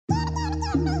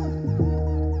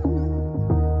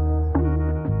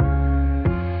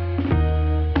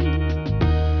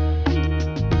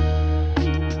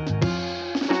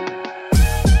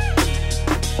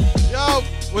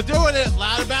We're doing it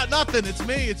loud about nothing. It's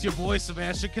me. It's your boy,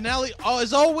 Sebastian Canelli. Oh,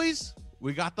 as always,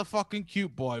 we got the fucking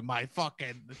cute boy, my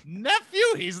fucking nephew.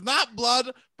 He's not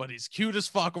blood, but he's cute as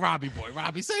fuck. Robbie boy.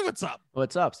 Robbie, say what's up.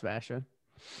 What's up, Sebastian?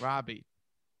 Robbie,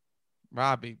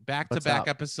 back-to-back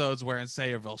episodes wearing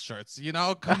Sayreville shirts. You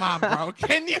know, come on, bro.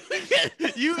 Can you?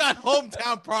 You got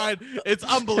hometown pride. It's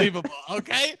unbelievable.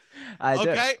 Okay, I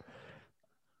do.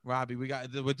 Robbie,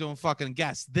 we're doing fucking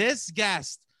guests. This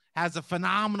guest has a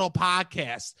phenomenal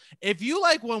podcast. If you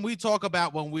like when we talk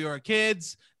about when we were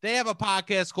kids, they have a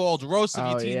podcast called Roast of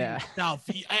Your Teenage Self.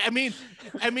 I mean,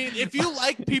 if you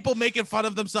like people making fun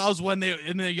of themselves when they're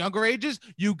in their younger ages,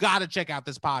 you got to check out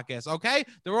this podcast, okay?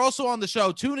 They're also on the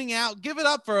show Tuning Out. Give it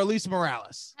up for Elise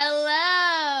Morales.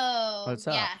 Hello. What's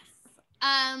up? Yes.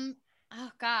 Oh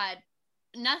God.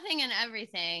 Nothing and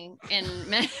everything in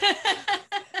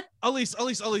Elise,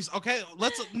 okay?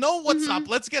 Let's know what's up.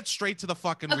 Let's get straight to the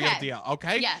fucking real deal,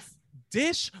 okay? Yes.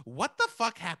 Dish, what the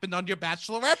fuck happened on your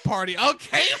bachelorette party?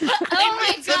 Okay.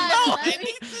 I need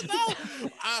to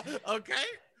know. Okay.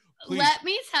 Please. Let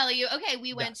me tell you. Okay,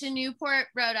 we went to Newport,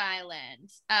 Rhode Island.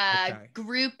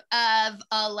 Group of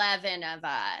 11 of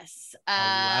us.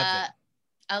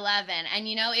 11. And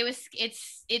you know, it was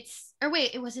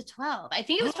 12. I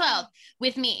think it was 12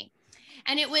 with me.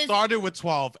 And it was started with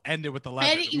 12, ended with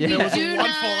 11. There was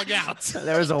one falling out.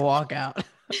 There was a walkout. And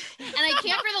I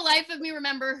can't for the life of me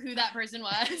remember who that person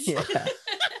was. Yeah.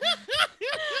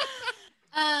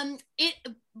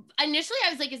 Initially I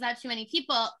was like, is that too many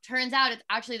people? Turns out it's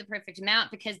actually the perfect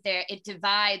amount because it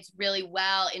divides really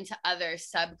well into other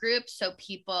subgroups, so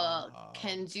people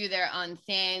can do their own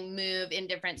thing, move in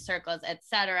different circles,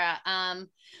 etc.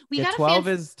 12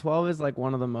 is like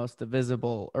one of the most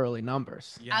divisible early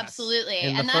numbers. Yes. Absolutely.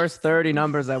 In the first 30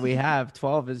 numbers that we have,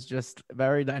 12 is just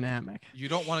very dynamic. You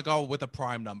don't want to go with a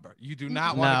prime number. You do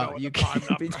not want to go with a prime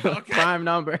number. Okay. Prime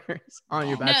numbers on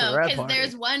your bachelorette party.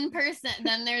 There's one person,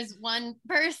 then there's one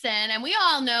person, and we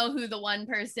all know who the one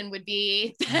person would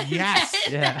be. Yes.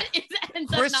 Yeah.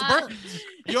 Chris Burns.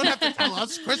 You don't have to tell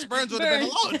us. Chris Burns would have been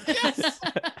alone. Yes.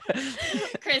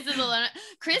 Chris is alone.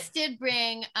 Chris did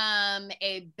bring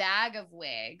a bag of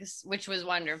wigs, which was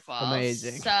wonderful.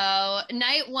 Amazing. So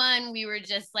night one, we were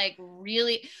just like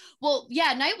night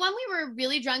one, we were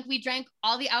really drunk. We drank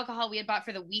all the alcohol we had bought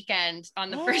for the weekend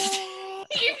on the first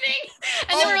evening.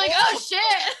 And then we're like, oh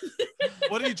shit.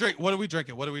 What do you drink? What are we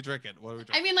drinking?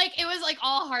 I mean, like, it was like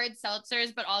all hard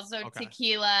seltzers, but also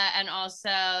tequila. And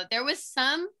also there was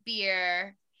some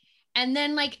beer. And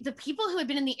then like the people who had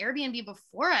been in the Airbnb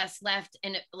before us left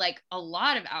in like a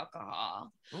lot of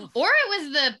alcohol. Oof. Or it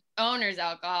was the owner's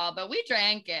alcohol, but we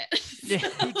drank it. Yeah.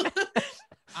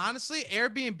 Honestly,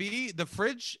 Airbnb, the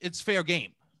fridge, it's fair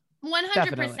game. 100%.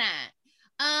 Definitely.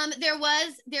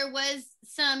 There was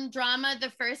some drama the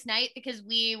first night because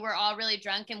we were all really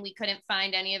drunk and we couldn't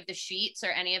find any of the sheets or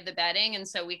any of the bedding, and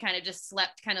so we kind of just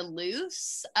slept kind of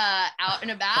loose out and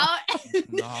about.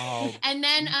 No. And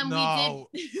then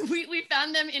we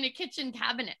found them in a kitchen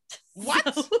cabinet.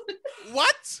 What? So...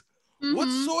 What? Mm-hmm. What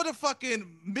sort of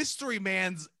fucking mystery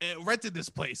man's rented this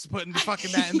place, putting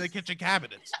fucking that in the kitchen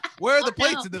cabinets? Where are the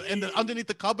plates in the underneath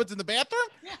the cupboards in the bathroom?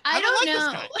 I don't know.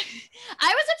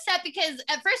 I was upset because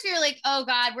at first we were like, oh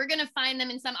God, we're going to find them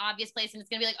in some obvious place. And it's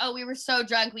going to be like, oh, we were so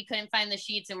drunk, we couldn't find the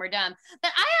sheets and we're dumb.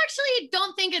 But I actually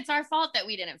don't think it's our fault that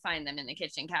we didn't find them in the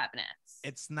kitchen cabinets.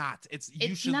 It's not. It's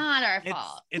not our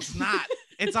fault. It's not.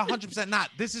 It's 100% not.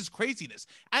 This is craziness.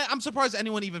 I'm surprised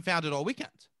anyone even found it all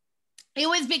weekend. It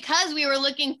was because we were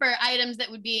looking for items that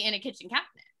would be in a kitchen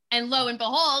cabinet. And lo and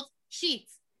behold,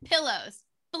 sheets, pillows,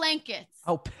 blankets.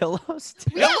 Oh, pillows?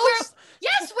 Yeah,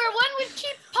 where one would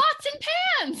keep pots and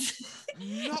pans. No.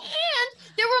 And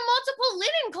there were multiple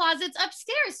linen closets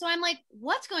upstairs. So I'm like,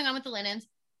 what's going on with the linens?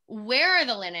 Where are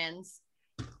the linens?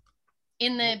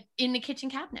 In the kitchen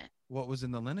cabinet. What was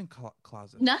in the linen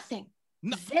closet? Nothing.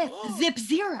 No. Zip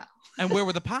zero. And where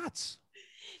were the pots?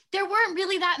 There weren't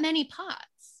really that many pots.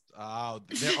 Oh,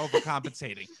 they're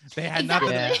overcompensating. They had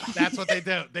nothing. Yeah. That's what they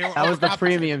do. That was the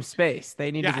premium space.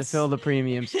 They needed to fill the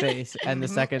premium space, and the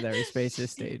secondary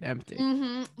spaces stayed empty.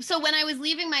 Mm-hmm. So when I was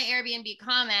leaving my Airbnb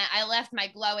comment, I left my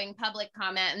glowing public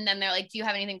comment, and then they're like, do you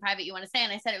have anything private you want to say?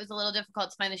 And I said it was a little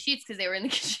difficult to find the sheets because they were in the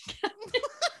kitchen cabinet.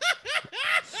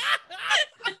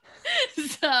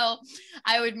 So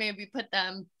I would maybe put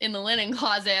them in the linen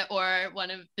closet or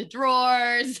one of the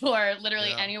drawers or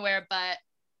literally anywhere but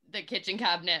the kitchen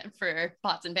cabinet for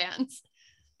pots and pans.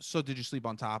 So did you sleep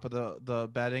on top of the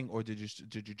bedding, or did you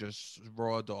just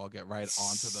raw dog it right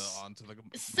onto the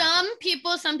Some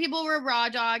people were raw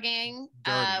dogging,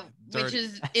 which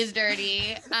is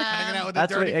dirty. Hanging out with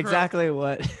that's dirty exactly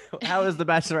what. How was the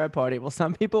bachelorette party? Well,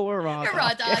 some people were raw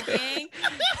dogging.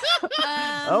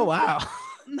 Oh wow.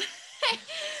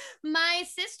 My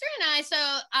sister and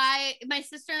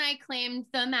I claimed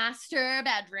the master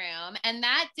bedroom, and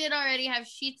that did already have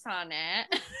sheets on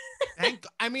it.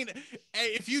 I mean,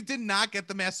 if you did not get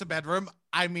the master bedroom,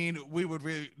 I mean, we would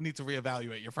really need to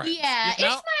reevaluate your friends. Yeah, you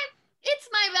know? it's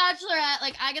my bachelorette.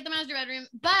 Like, I get the master bedroom,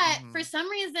 but for some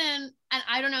reason, and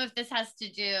I don't know if this has to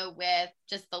do with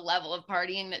just the level of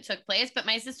partying that took place, but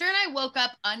my sister and I woke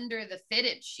up under the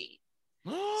fitted sheet.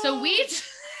 So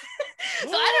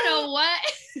I don't know what.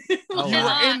 You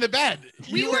were in the bed.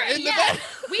 We were in the bed.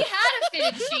 We had a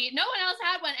fitted sheet. No one else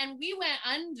had one, and we went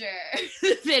under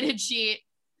the fitted sheet.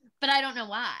 But I don't know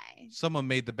why. Someone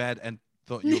made the bed and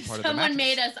thought you were part of the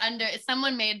mattress.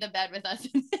 Someone made the bed with us.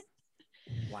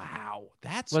 Wow,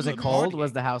 was it cold?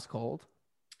 Was the house cold?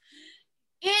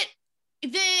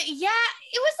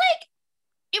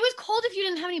 It was cold if you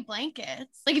didn't have any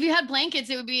blankets. Like, if you had blankets,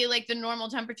 it would be like the normal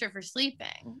temperature for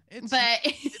sleeping. It's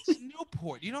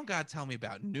Newport. You don't gotta tell me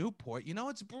about Newport. You know,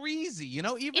 it's breezy. You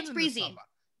know, even it's breezy. The summer,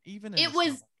 even in it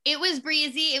was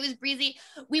breezy. It was breezy.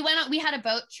 We had a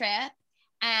boat trip,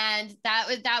 and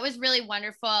that was really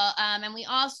wonderful. And we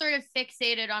all sort of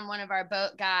fixated on one of our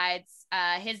boat guides.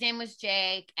 His name was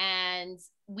Jake, and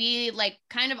we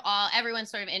everyone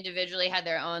sort of individually had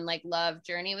their own like love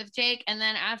journey with Jake. And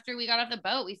then after we got off the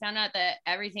boat, we found out that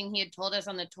everything he had told us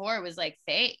on the tour was like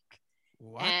fake.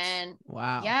 What? And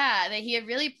wow. Yeah, that he had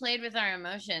really played with our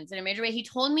emotions in a major way. He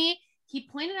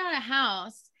pointed out a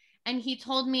house, and he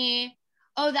told me,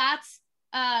 oh, that's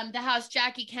the house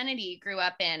Jackie Kennedy grew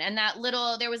up in. And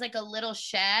there was like a little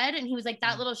shed, and he was like,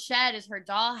 that little shed is her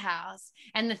dollhouse,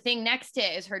 and the thing next to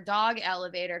it is her dog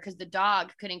elevator, because the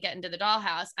dog couldn't get into the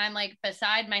dollhouse. I'm like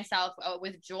beside myself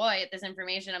with joy at this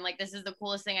information. I'm like, this is the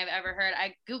coolest thing I've ever heard.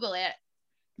 I Google it.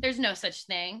 There's no such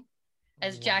thing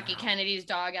as Jackie Kennedy's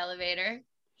dog elevator.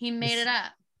 He made it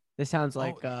up. This sounds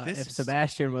like if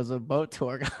Sebastian was a boat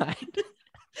tour guide.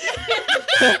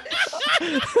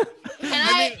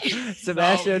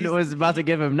 Sebastian was about to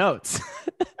give him notes.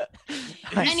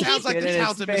 He sounds like the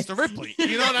talented Mr. Ripley.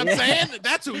 You know what I'm saying?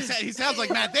 That's who he said. He sounds like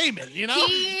Matt Damon, you know?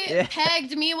 He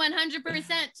pegged me 100%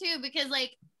 too, because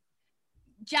like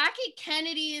Jackie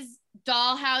Kennedy's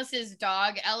dollhouse's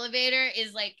dog elevator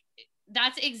is like,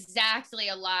 that's exactly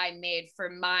a lie made for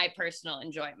my personal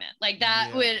enjoyment. Like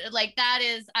that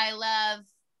I love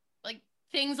like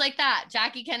things like that.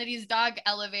 Jackie Kennedy's dog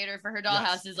elevator for her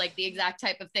dollhouse is like the exact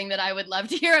type of thing that I would love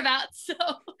to hear about. So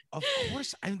of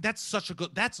course, I mean, that's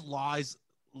lies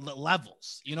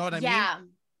levels. You know what I mean?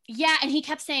 Yeah. And he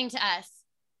kept saying to us,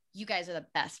 you guys are the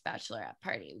best bachelorette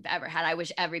party we've ever had. I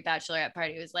wish every bachelorette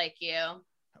party was like you.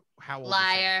 How old?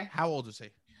 Liar. How old is he?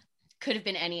 Could have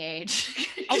been any age.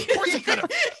 Of course he could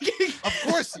have. Of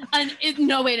course.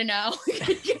 No way to know.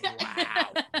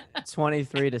 Wow.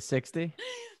 23 to 60.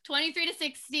 23 to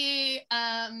 60.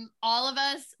 All of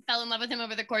us fell in love with him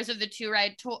over the course of the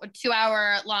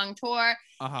 2-hour long tour.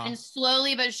 And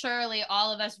slowly but surely,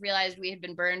 all of us realized we had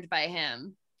been burned by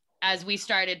him. As we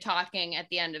started talking at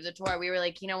the end of the tour, we were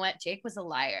like, you know what? Jake was a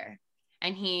liar.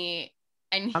 And he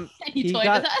toyed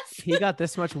with us. He got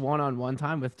this much one-on-one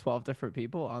time with 12 different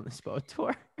people on this boat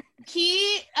tour.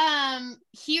 He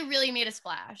really made a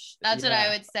splash. That's what I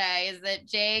would say, is that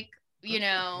Jake, you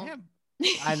know.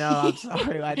 I know. I'm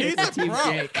sorry. I think it's Team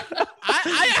Jake.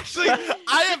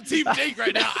 I am Team Jake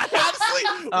right now. I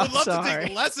honestly would love to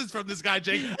take lessons from this guy,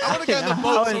 Jake. I want to get on the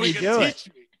boat so he can teach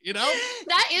me. You know?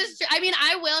 That is true. I mean,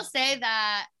 I will say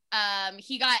that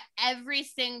he got every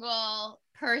single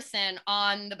person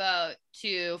on the boat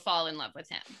to fall in love with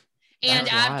him, and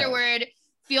afterward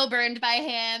feel burned by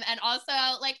him. And also,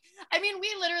 like, I mean,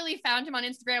 we literally found him on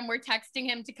Instagram. We're texting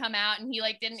him to come out, and he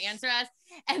like didn't answer us.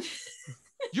 And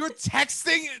you're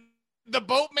texting the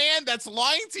boatman that's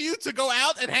lying to you to go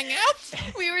out and hang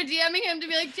out? We were DMing him to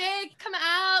be like, Jake, come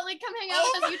out, like come hang out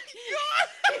with us.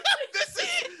 God.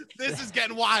 This is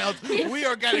getting wild. We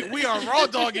are raw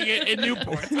dogging it in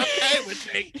Newport. Okay, with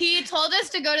Jake. He told us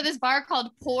to go to this bar called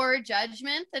Poor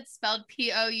Judgment. That's spelled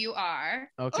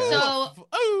P-O-U-R. Okay. So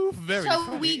very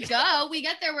funny. we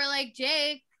get there. We're like,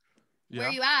 Jake, where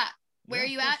are you at? Where are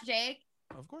you at, Jake?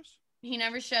 Of course. He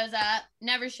never shows up.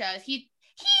 Never shows. He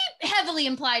heavily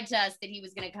implied to us that he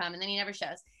was going to come, and then he never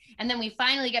shows. And then we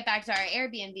finally get back to our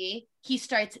Airbnb. He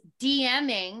starts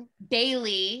DMing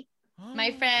Bailey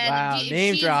My friend. Wow,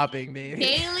 name dropping, baby.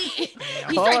 Bailey.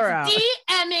 He starts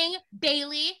DMing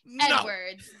Bailey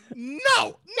Edwards.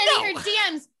 No. Sending her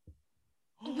DMs.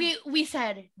 We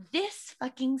said, this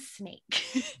fucking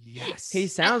snake. Yes. He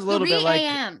sounds a little bit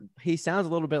like he sounds a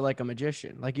little bit like a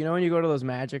magician. Like, you know, when you go to those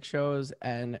magic shows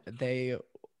and they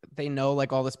know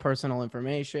like all this personal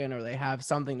information, or they have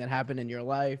something that happened in your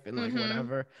life and like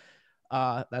whatever.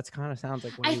 That's kind of sounds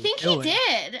like what I think he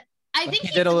did. I think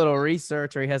he did a little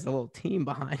research, or he has a little team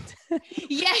behind.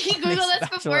 Yeah, he Googled us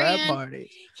beforehand. Party.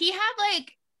 He had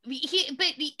like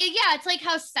it's like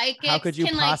how psychics. How could you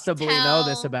possibly know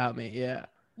this about me? Yeah.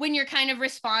 When you're kind of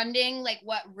responding, like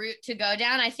what route to go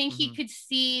down, I think he could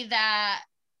see that,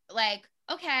 like,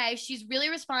 okay, she's really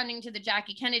responding to the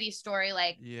Jackie Kennedy story.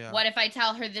 Like, what if I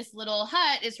tell her this little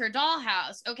hut is her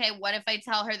dollhouse? Okay, what if I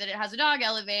tell her that it has a dog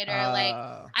elevator? Like,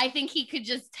 I think he could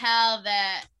just tell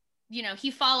that, you know, he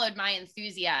followed my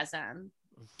enthusiasm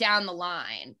down the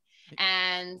line.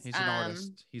 And he's an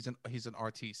artist. He's an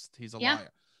artiste. He's a liar.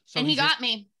 So and he got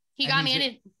me. He got me.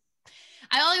 And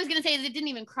all I was gonna say is it didn't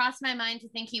even cross my mind to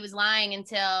think he was lying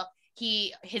until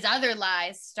his other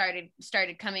lies started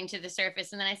coming to the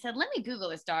surface. And then I said, let me Google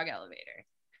this dog elevator.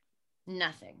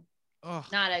 Nothing. Ugh.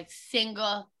 Not a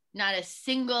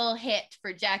single hit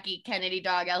for Jackie Kennedy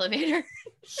dog elevator.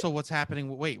 So what's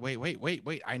happening? Wait.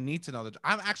 I need to know that.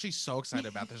 I'm actually so excited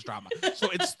about this drama. So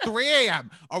it's 3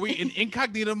 a.m. Are we in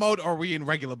incognito mode, or are we in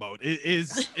regular mode?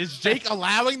 Is Jake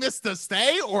allowing this to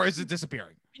stay, or is it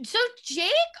disappearing? So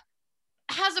Jake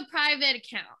has a private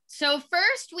account. So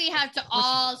first we have to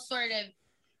all sort of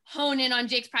hone in on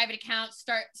Jake's private account,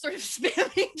 start sort of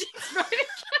spamming Jake's private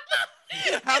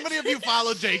account. How many of you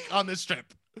follow Jake on this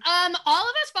trip? All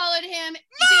of us followed him.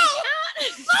 No!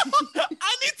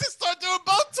 I need to start doing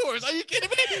boat tours. Are you kidding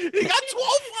me? He got 12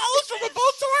 followers from a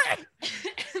boat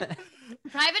tour.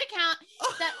 Private account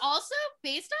that also,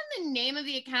 based on the name of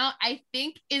the account, I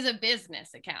think is a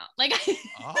business account. Like, because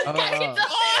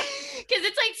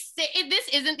it's like, this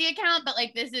isn't the account, but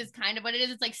like this is kind of what it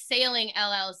is. It's like Sailing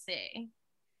LLC,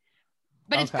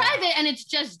 but it's private and it's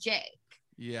just Jake.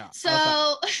 Yeah.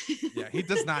 So yeah, he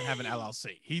does not have an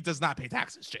LLC. He does not pay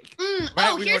taxes, Jake.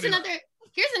 Right? Here's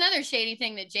another shady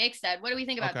thing that Jake said. What do we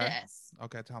think about this?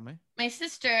 Okay, tell me. My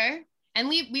sister, and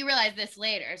we realized this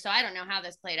later, so I don't know how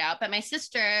this played out, but my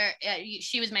sister,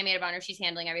 she was my maid of honor. She's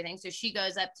handling everything. So she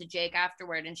goes up to Jake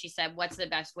afterward and she said, what's the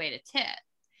best way to tip?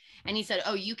 And he said,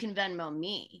 oh, you can Venmo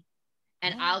me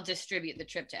and I'll distribute the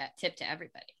tip to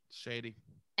everybody. Shady.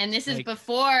 And this is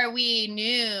before we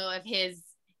knew of his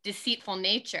deceitful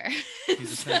nature.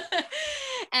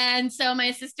 And so my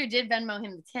sister did Venmo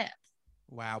him the tip.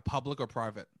 Wow. Public or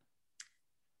private?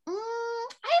 I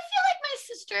feel like my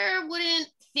sister wouldn't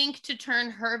think to turn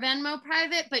her Venmo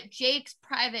private, but Jake's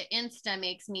private Insta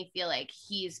makes me feel like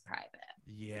he's private.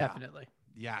 Yeah, definitely.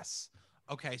 Yes.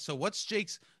 Okay, so what's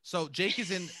Jake's? So Jake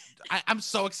is in. I'm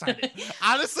so excited.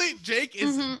 Honestly, Jake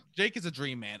is a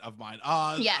dream man of mine.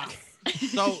 Yeah.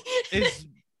 So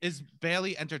is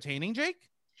Bailey entertaining Jake?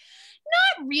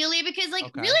 Not really, because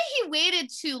really he waited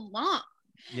too long.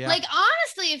 Yeah. Like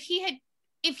honestly, if he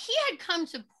had come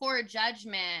to poor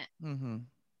judgment,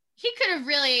 he could have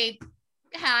really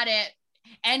had it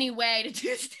any way to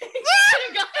Tuesday.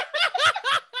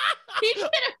 He could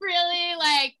have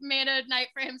really made a night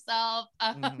for himself.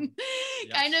 Kind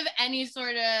of any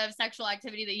sort of sexual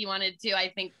activity that he wanted to, I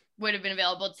think, would have been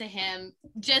available to him.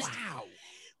 Just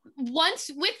once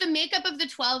with the makeup of the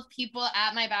 12 people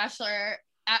at my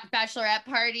bachelorette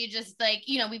party, just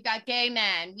we've got gay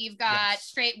men, we've got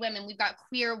straight women, we've got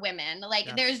queer women.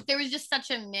 There was just such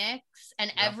a mix,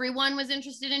 and everyone was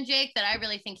interested in Jake that I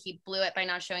really think he blew it by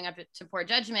not showing up to poor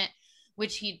judgment,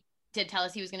 which he did tell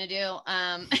us he was going to do.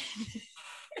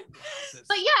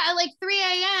 But yeah, 3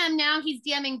 a.m. now he's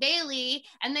DMing Bailey,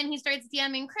 and then he starts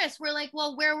DMing Chris. We're like,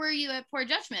 well, where were you at poor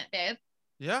judgment, babe?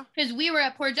 Yeah. Because we were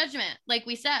at poor judgment, like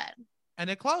we said. And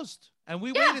it closed. And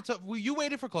we waited you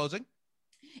waited for closing.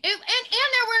 And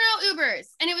there were no Ubers,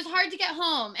 and it was hard to get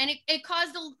home, and it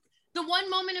caused the one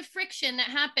moment of friction that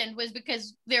happened was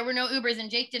because there were no Ubers, and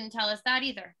Jake didn't tell us that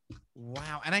either.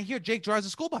 Wow. And I hear Jake drives a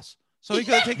school bus, so he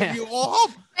could have taken you all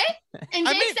home. Right? And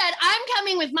Jake said, I'm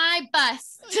coming with my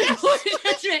bus to poor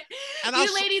judgment. And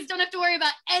you ladies don't have to worry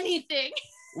about anything.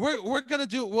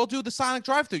 We'll do the Sonic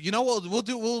drive-thru. You know,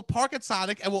 we'll park at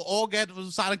Sonic and we'll all get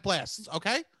Sonic blasts,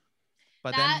 okay?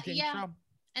 But then he didn't show.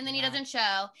 And then he doesn't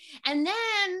show. And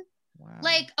then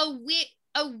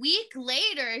a week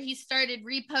later, he started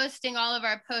reposting all of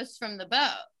our posts from the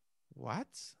boat. What?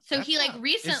 So he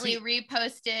recently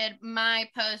reposted my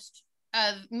post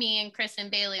of me and Chris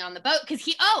and Bailey on the boat because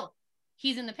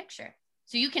he's in the picture.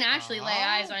 So you can actually lay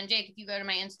eyes on Jake if you go to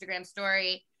my Instagram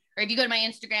story, or if you go to my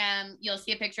Instagram, you'll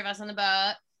see a picture of us on the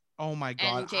boat. Oh my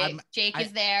God. And Jake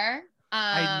is there.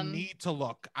 I need to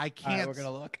look. I can't. Right, we're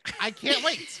gonna look. I can't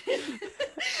wait.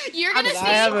 You're gonna see. I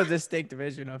have a distinct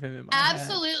vision of him in my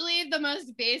absolutely head. The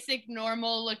most basic,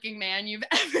 normal looking man you've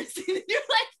ever seen in your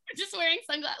life, just wearing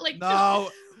sunglasses. Like no,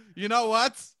 you know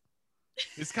what?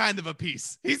 He's kind of a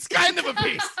piece. He's kind of a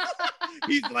piece.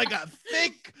 He's like a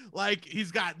thick, like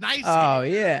he's got nice. Oh hair.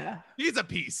 yeah. He's a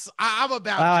piece. I'm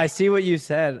about. Oh, I see what you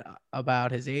said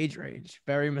about his age range.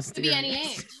 Very mysterious. Could be any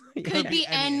age. Could be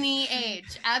any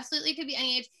age. Absolutely could be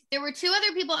any age. There were 2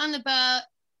 other people on the boat.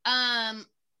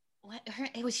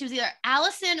 She was either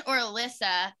Allison or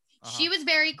Alyssa. She was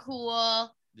very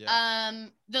cool. Yeah.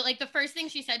 The first thing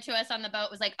she said to us on the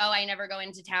boat was like, "Oh, I never go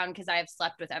into town because I have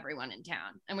slept with everyone in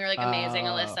town." And we were like, "Amazing,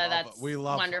 Alyssa. That's we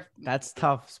love wonderful. That's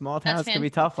tough. Small towns can be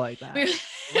tough like that."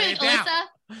 Alyssa,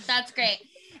 that's great.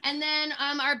 And then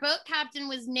our boat captain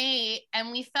was Nate,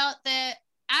 and we felt that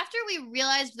after we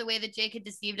realized the way that Jake had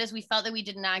deceived us, we felt that we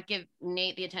did not give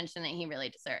Nate the attention that he really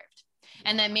deserved,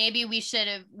 and that maybe we should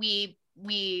have we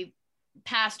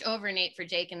passed over Nate for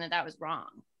Jake, and that was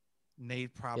wrong.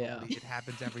 Nate probably it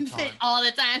happens every time. All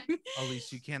the time.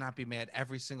 Elise, you cannot be mad.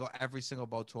 Every single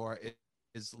boat tour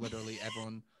is literally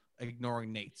everyone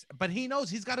ignoring Nate. But he knows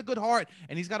he's got a good heart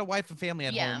and he's got a wife and family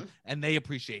at home and they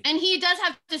appreciate it. And he does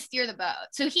have to steer the boat.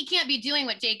 So he can't be doing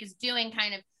what Jake is doing,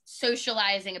 kind of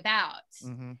socializing about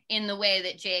in the way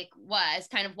that Jake was,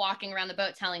 kind of walking around the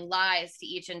boat telling lies to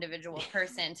each individual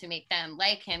person to make them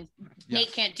like him.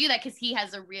 Nate can't do that because he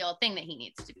has a real thing that he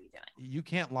needs to be doing. You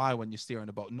can't lie when you're steering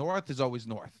a boat. North is always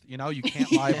north. You know, you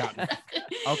can't lie about it.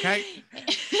 Okay?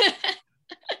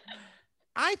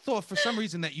 I thought for some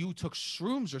reason that you took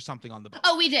shrooms or something on the boat.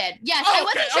 Oh, we did. Yes, I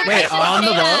wasn't sure. Wait, on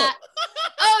the boat?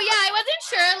 Oh, yeah, I wasn't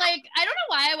sure. Like, I don't know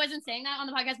why I wasn't saying that on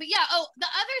the podcast, but yeah. Oh, the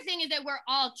other thing is that we're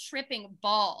all tripping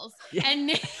balls, and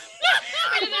which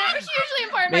is a hugely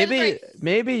important.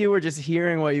 Maybe you were just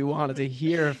hearing what you wanted to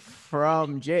hear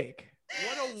from Jake.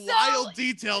 What a wild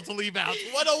detail to leave out.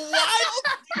 What a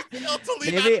wild detail to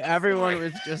leave out. Maybe everyone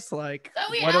was just like,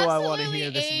 what do I want to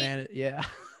hear this man? Yeah.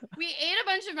 We ate a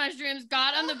bunch of mushrooms,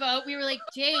 got on the boat. We were like,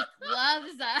 Jake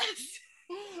loves us.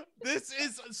 This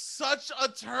is such a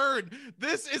turn.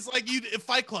 This is like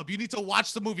Fight Club. You need to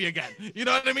watch the movie again. You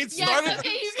know what I mean? Start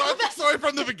the story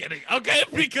from the beginning, okay?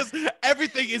 Because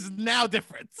everything is now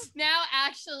different. Now,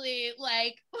 actually,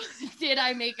 like, did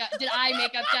I make up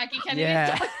Jackie Kennedy?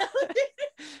 Yeah.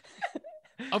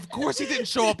 Of course he didn't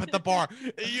show up at the bar.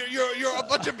 You're a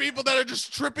bunch of people that are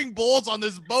just tripping balls on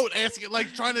this boat, asking,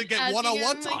 like, trying to get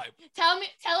one-on-one time. Tell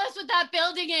us what that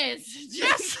building is.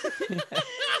 Yes.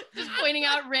 Just pointing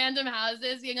out random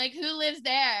houses, being like, who lives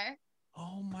there?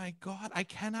 Oh my God, I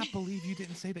cannot believe you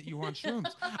didn't say that you were on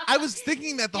shrooms. I was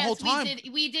thinking that the whole time.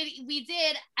 We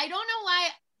did. I don't know why.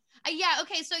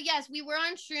 Okay. So yes, we were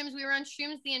on shrooms. We were on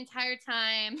shrooms the entire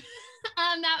time.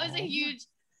 That was a huge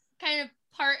kind of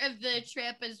part of the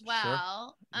trip as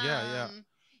well. Sure. Yeah.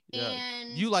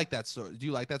 And you like that sort? Do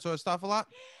you like that sort of stuff a lot?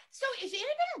 So it had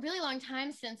been a really long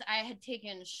time since I had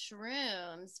taken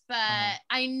shrooms, but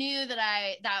I knew that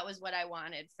that was what I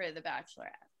wanted for the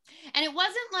Bachelorette. And it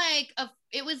wasn't like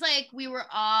it was like we were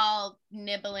all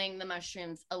nibbling the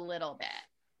mushrooms a little bit.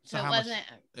 So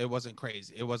it wasn't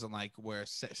crazy. It wasn't like we're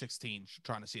 16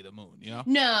 trying to see the moon, you know?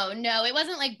 No, it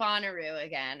wasn't like Bonnaroo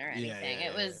again or anything.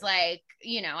 It was like,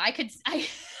 you know, I could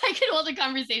hold a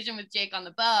conversation with Jake on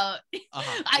the boat.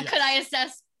 Could I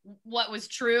assess what was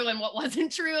true and what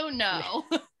wasn't true? No.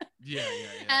 Yeah.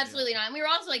 Absolutely not. And we were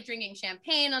also like drinking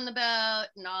champagne on the boat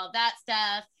and all of that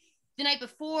stuff. The night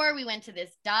before, we went to this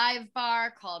dive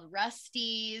bar called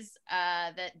Rusty's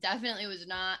that definitely was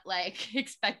not like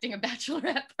expecting a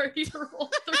bachelorette party to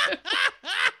roll through.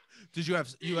 Did you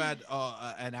had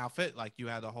an outfit? Like you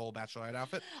had a whole bachelorette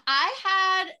outfit? I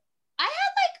had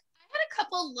a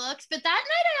couple looks, but that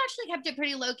night I actually kept it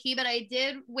pretty low key, but I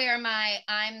did wear my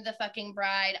I'm the fucking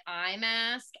bride eye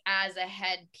mask as a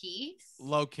headpiece.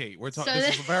 Low key. We're talking,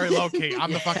 this is very low key.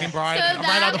 I'm the fucking bride. So I'm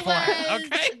right on the forehead.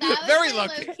 Okay. That very low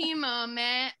key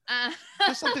moment.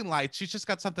 Just something light. She's just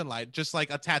got something light, just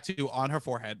like a tattoo on her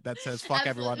forehead that says fuck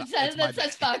everyone. That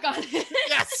says fuck on it.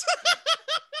 Yes.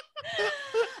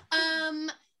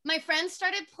 My friends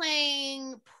started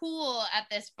playing pool at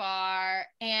this bar,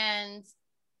 and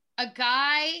a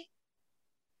guy,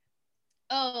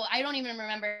 I don't even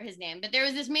remember his name, but there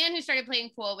was this man who started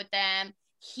playing pool with them.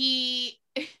 He,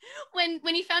 when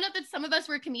he found out that some of us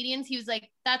were comedians, he was like,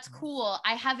 that's cool.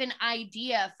 I have an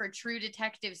idea for True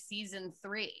Detective season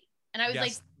 3. And I was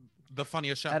like, the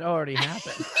funniest show. That already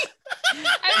happened.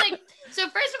 I was like, so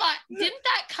first of all, didn't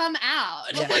that come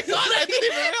out? Yeah. Oh my God, I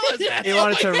didn't even realize that. He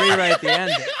wanted to rewrite the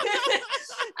ending.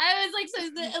 I was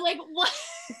like, what?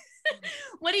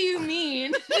 What do you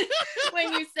mean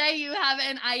when you say you have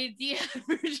an idea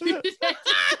for True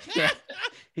Detective? Yeah.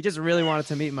 He just really wanted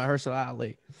to meet Mahershala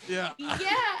Ali. Yeah. Yeah,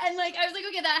 and like I was like,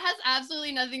 okay, that has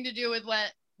absolutely nothing to do with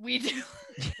what we do.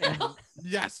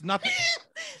 Yes, nothing.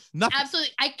 Absolutely.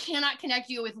 I cannot connect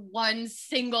you with one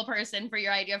single person for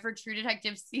your idea for True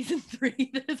Detective season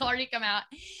 3 that has already come out.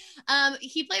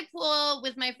 He played pool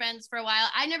with my friends for a while.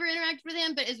 I never interacted with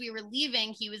him, but as we were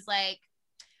leaving, he was like,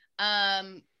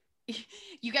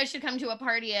 you guys should come to a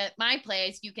party at my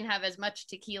place. You can have as much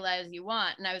tequila as you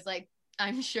want. And I was like,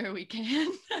 I'm sure we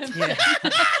can.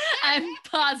 I'm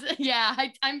positive. Yeah,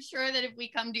 I'm sure that if we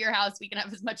come to your house, we can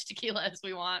have as much tequila as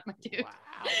we want, my dude.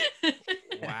 Wow.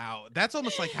 Wow. That's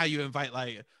almost like how you invite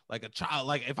like a child,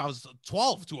 like if I was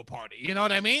 12 to a party, you know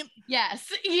what I mean?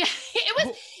 Yes. Yeah.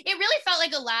 It really felt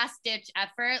like a last ditch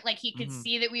effort. Like he could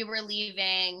see that we were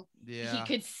leaving. Yeah. He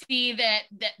could see that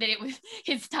it was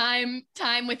his time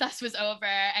with us was over.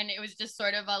 And it was just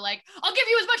sort of a like, I'll give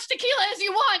you as much tequila as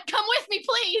you want. Come with me,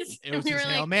 please. It was his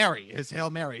Hail Mary. His Hail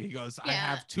Mary. He goes, I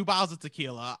have 2 bottles of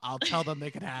tequila. I'll tell them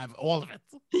they can have all of it.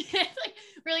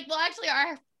 We're like, well, actually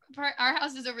our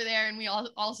house is over there and we all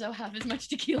also have as much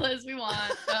tequila as we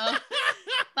want. So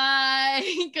bye.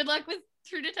 Good luck with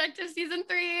True Detective season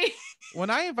 3. When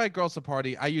I invite girls to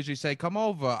party, I usually say, come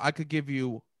over. I could give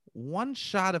you 1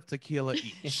 shot of tequila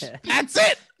each. That's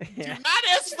it. Yeah. Do not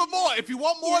ask for more. If you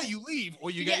want more, you leave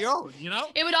or you get your own, you know?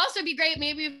 It would also be great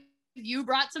maybe if you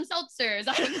brought some seltzers.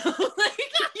 I don't know.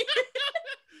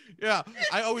 Yeah,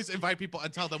 I always invite people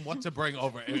and tell them what to bring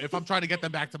over if I'm trying to get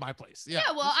them back to my place. Yeah,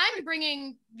 well, I'm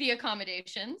bringing the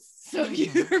accommodations, so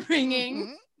you're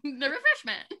bringing the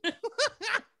refreshment.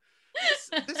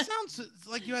 This sounds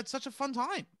like you had such a fun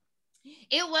time.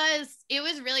 It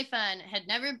was really fun. Had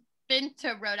never been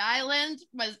to Rhode Island.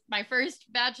 Was my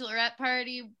first bachelorette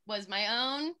party. Was my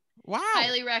own. Wow.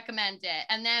 Highly recommend it.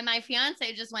 And then my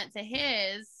fiance just went to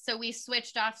his, so we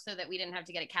switched off so that we didn't have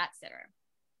to get a cat sitter.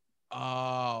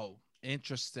 Oh,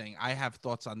 interesting. I have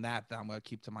thoughts on that I'm going to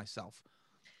keep to myself.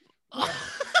 What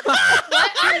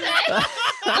are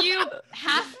they? You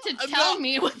have to tell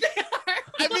me what they are.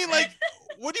 I mean, like,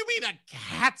 what do you mean a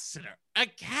cat sitter? A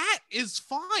cat is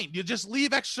fine. You just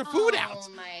leave extra food out. Oh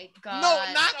my God.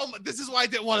 No, this is why I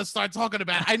didn't want to start talking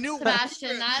about it. I knew.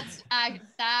 Sebastian,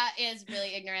 that is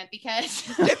really ignorant because.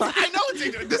 I know it's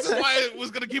ignorant. This is why I was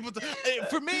going to keep it.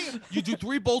 For me, you do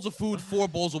 3 bowls of food, 4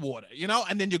 bowls of water, you know,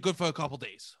 and then you're good for a couple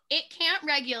days. It can't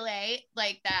regulate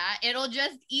like that. It'll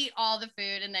just eat all the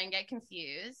food and then get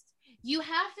confused. You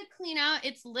have to clean out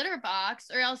its litter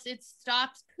box or else it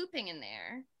stops pooping in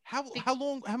there. How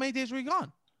many days were you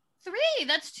gone? 3.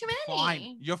 That's too many.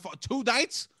 Fine. You're 2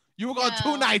 nights? You were gone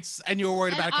 2 nights and you were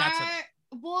worried about a cat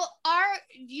sitter. Well,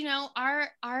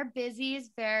 our Busy is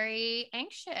very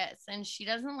anxious and she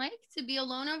doesn't like to be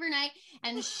alone overnight.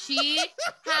 And she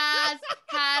has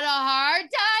had a hard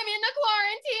time in the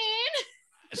quarantine.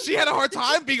 She had a hard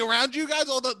time being around you guys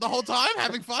all the whole time,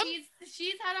 having fun?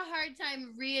 She's had a hard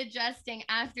time readjusting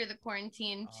after the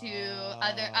quarantine to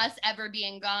us ever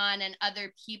being gone and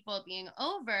other people being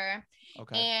over.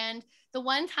 Okay. And the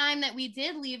one time that we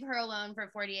did leave her alone for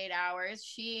 48 hours,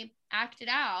 she acted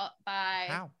out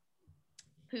by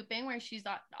pooping where she's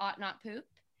ought not poop.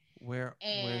 Where's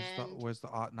the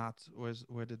ought not?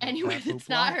 Where did anywhere that's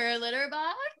not her litter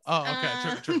box? Oh,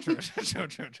 okay. True.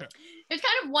 There's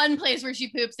kind of one place where she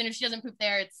poops, and if she doesn't poop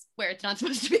there, it's where it's not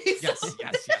supposed to be. So.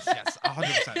 Yes,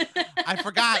 100%.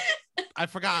 I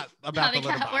forgot about the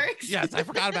litter box. Works. Yes, I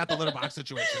forgot about the litter box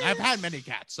situation. I've had many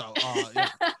cats, so yeah.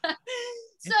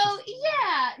 So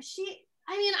yeah,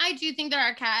 I do think that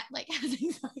our cat has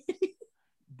anxiety.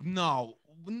 No,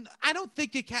 I don't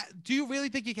think your cat. Do you really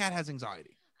think your cat has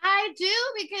anxiety? I do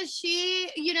because she,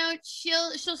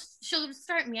 she'll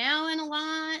start meowing a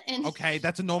lot and. Okay,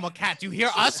 that's a normal cat. Do you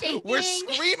hear us? We're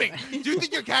screaming. Do you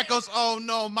think your cat goes, "Oh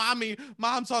no,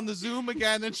 mom's on the Zoom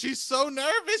again," and she's so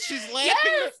nervous, she's laughing?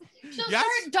 Yes, she'll start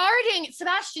darting.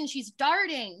 Sebastian, she's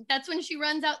darting. That's when she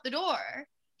runs out the door.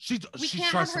 She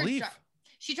tries to leave.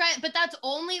 She tried, but that's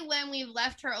only when we've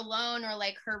left her alone or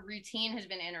like her routine has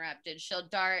been interrupted. She'll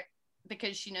dart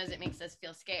because she knows it makes us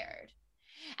feel scared.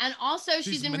 And also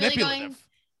she's been really going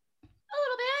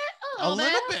a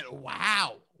little bit.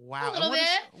 Wow. A little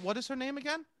bit. What is her name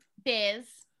again? Biz.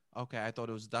 Okay, I thought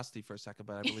it was Dusty for a second,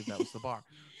 but I believe that was the bar.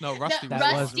 No, Rusty.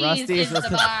 Rusty's is the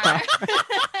bar.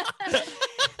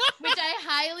 Which I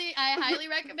highly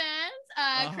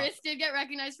recommend. Chris did get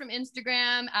recognized from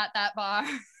Instagram at that bar.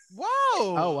 Whoa.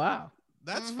 Oh, wow.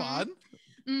 That's fun.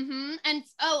 And and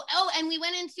we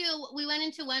went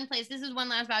into one place. This is one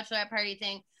last bachelorette party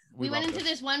thing. We went into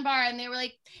this one bar and they were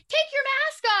like, take your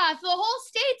mask off. The whole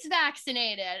state's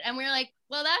vaccinated. And we were like,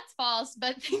 well, that's false,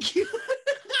 but thank you.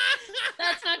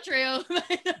 That's not true.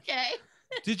 Okay.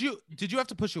 Did you have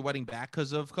to push your wedding back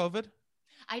because of COVID?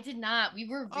 I did not. We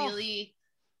were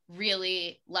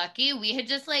really lucky. We had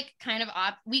just like kind of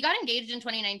we got engaged in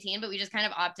 2019, but we just kind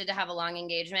of opted to have a long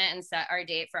engagement and set our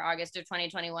date for August of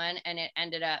 2021. And it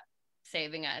ended up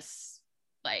saving us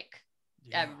like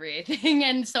everything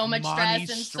and so much stress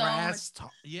and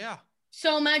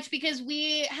so much because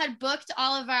we had booked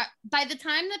all of by the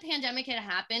time the pandemic had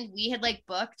happened, we had like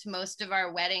booked most of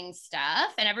our wedding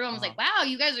stuff and everyone was like, wow,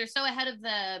 you guys are so ahead of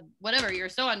the whatever, you're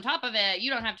so on top of it,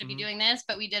 you don't have to be doing this,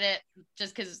 but we did it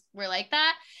just because we're like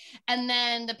that. And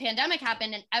then the pandemic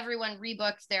happened and everyone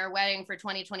rebooked their wedding for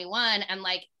 2021 and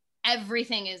like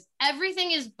everything is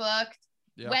booked.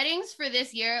 Weddings for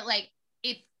this year, like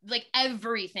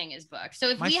everything is booked. So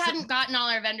if we hadn't gotten all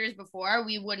our vendors before,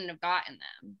 we wouldn't have gotten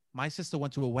them. My sister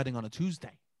went to a wedding on a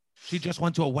Tuesday. She just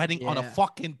went to a wedding on a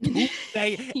fucking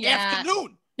Tuesday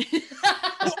afternoon. A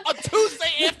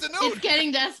Tuesday afternoon. It's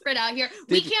getting desperate out here.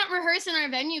 We can't rehearse in our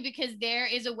venue because there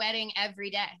is a wedding every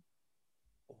day.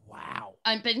 Wow.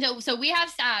 So we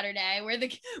have Saturday. We're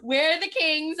the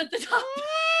kings at the top.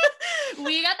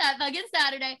 We got that fucking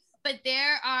Saturday. But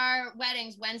there are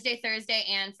weddings Wednesday, Thursday,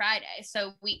 and Friday.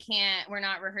 So we're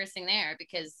not rehearsing there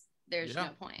because there's no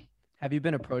point. Have you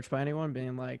been approached by anyone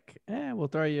being like, we'll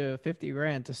throw you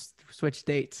 $50,000 to switch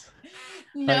dates?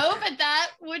 No, but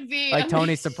that would be like amazing.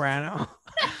 Tony Soprano.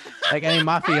 Like any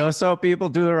mafioso people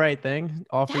do the right thing,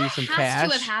 offer you some cash.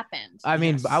 That has to have happened. I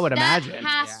mean, I would imagine. That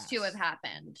has to have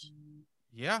happened.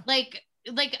 Yeah. Like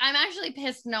I'm actually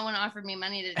pissed no one offered me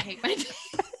money to take my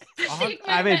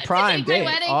I mean, prime date.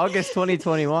 August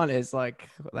 2021 is like,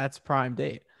 that's prime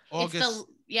date. August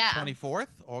 24th,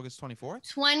 August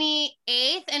 24th,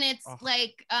 28th. And it's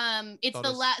it's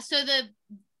the last. So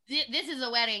this is a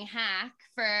wedding hack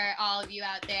for all of you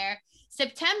out there.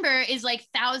 September is like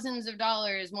thousands of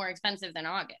dollars more expensive than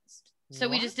August. So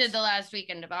we just did the last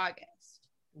weekend of August.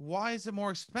 Why is it more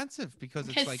expensive? Because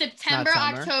it's like September,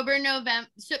 October, November.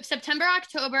 So September,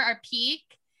 October are peak.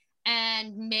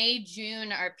 And May,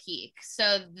 June are peak.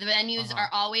 So the venues are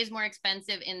always more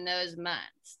expensive in those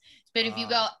months. But if you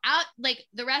go out, like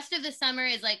the rest of the summer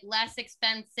is like less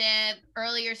expensive.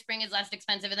 Earlier spring is less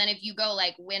expensive. And then if you go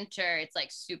like winter, it's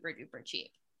like super duper cheap.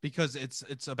 Because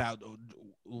it's about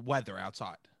weather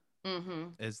outside.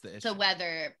 Is the issue. It's a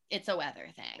weather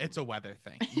thing. It's a weather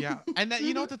thing. Yeah. And that,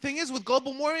 you know what the thing is with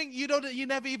global warming, you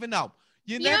never even know.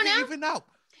 You never even know.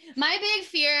 My big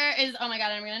fear is, oh my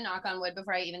God, I'm going to knock on wood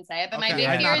before I even say it. But my big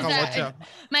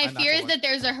fear is that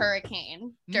there's a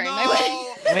hurricane during my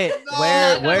wedding.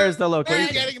 Wait, where's the location? Where are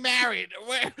you getting married?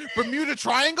 Bermuda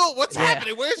Triangle? What's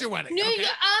happening? Where's your wedding?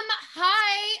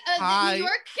 Hi. New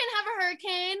York can have a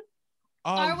hurricane.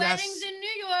 Oh, our wedding's in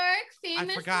New York.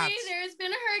 Famously, there's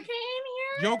been a hurricane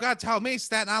here. You don't got to tell me.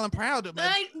 Staten Island proud.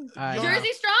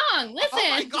 Jersey strong. Listen. Oh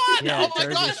my God. Yeah,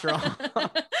 Jersey strong.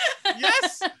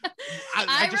 Yes.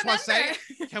 I just want to say,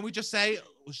 can we just say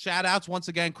shout outs once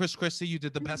again, Chris Christie, you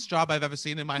did the best job I've ever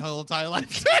seen in my whole entire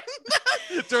life.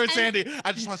 During Sandy,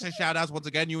 I just want to say shout outs once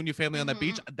again, you and your family on the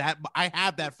beach. That I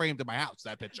have that framed in my house,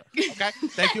 that picture. Okay.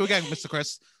 Thank you again, Mr.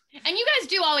 Chris. And you guys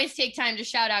do always take time to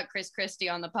shout out Chris Christie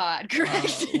on the pod,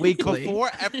 correct? Weekly.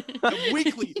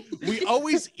 Weekly. We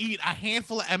always eat a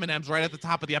handful of M&Ms right at the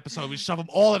top of the episode. We shove them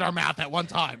all in our mouth at one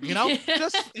time,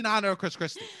 just in honor of Chris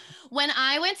Christie. When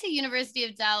I went to University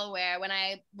of Delaware, when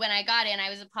I got in, I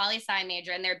was a poli-sci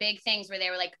major, and their big things where they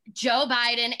were like, Joe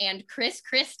Biden and Chris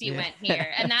Christie went here.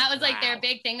 And that was like their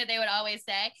big thing that they would always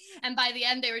say. And by the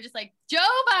end, they were just like, Joe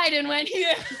Biden went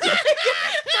here.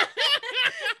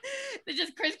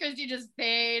 Chris Christie just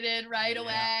faded right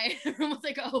away. Everyone was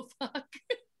like, oh, fuck.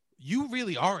 You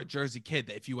really are a Jersey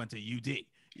kid if you went to UD.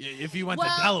 If you went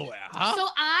to Delaware, huh? So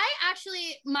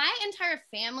my entire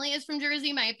family is from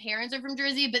Jersey. My parents are from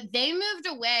Jersey, but they moved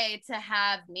away to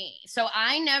have me. So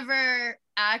I never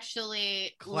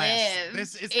actually lived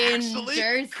in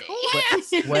Jersey.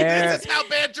 This is how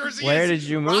bad Jersey is. Where did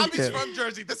you move Robbie's from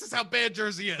Jersey. This is how bad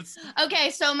Jersey is. Okay,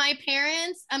 so my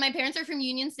parents are from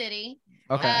Union City.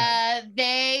 Okay.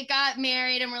 They got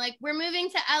married and were like, we're moving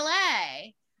to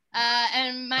LA.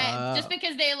 And just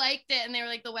because they liked it and they were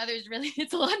like, the weather's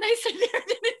it's a lot nicer there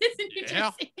than it is in New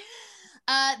Jersey.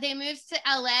 They moved to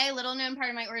LA. Little known part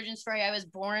of my origin story, I was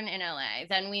born in LA.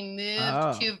 Then we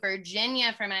moved to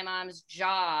Virginia for my mom's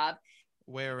job.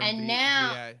 Where in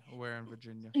now VA? Where in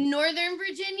Virginia? Northern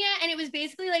Virginia. And it was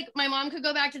basically like my mom could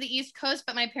go back to the East Coast,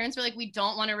 but my parents were like, we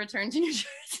don't want to return to New Jersey.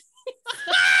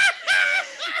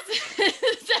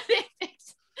 So they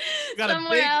picked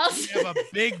somewhere else. We have a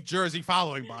big Jersey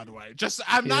following, by the way.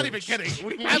 I'm not even kidding.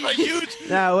 We have a huge.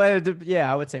 No,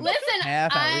 I would say listen,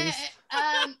 half at least.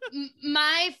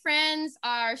 My friends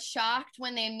are shocked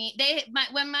when they meet.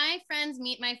 When my friends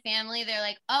meet my family, they're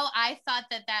like, "Oh, I thought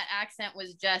that accent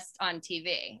was just on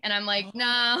TV," and I'm like,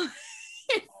 "No."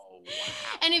 Wow.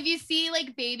 And if you see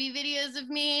like baby videos of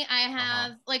me, I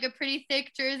have like a pretty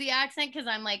thick Jersey accent because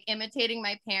I'm like imitating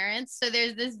my parents. So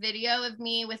there's this video of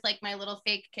me with like my little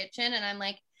fake kitchen, and I'm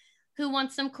like, "Who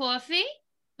wants some coffee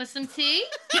or some tea?"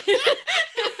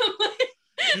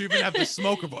 You even have the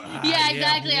smoker voice. Yeah,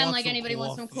 exactly. I'm like, anybody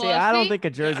want some coffee? See, I don't think a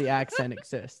Jersey accent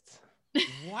exists.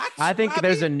 What? I think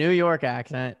there's a New York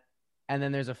accent, and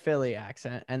then there's a Philly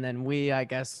accent, and then I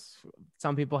guess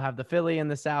some people have the Philly in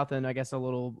the South, and I guess a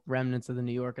little remnants of the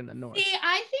New York in the North. See,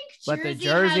 I think Jersey but the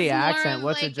Jersey accent,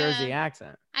 what's like a Jersey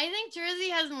accent? I think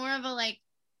Jersey has more of a like,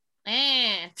 to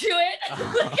it.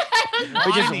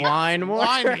 We just whine more.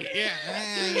 Whiny.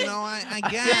 Yeah, you know, I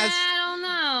guess. I don't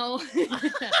know.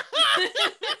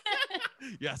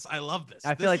 Yes, I love this.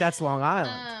 I feel like that's Long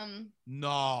Island.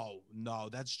 No,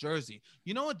 that's Jersey.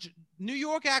 You know what? New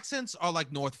York accents are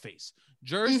like North Face.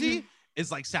 Jersey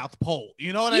is like South Pole.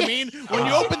 You know what I mean? When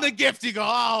you open the gift, you go,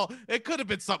 "Oh, it could have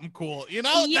been something cool." You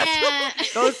know? Yeah.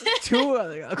 Those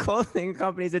two clothing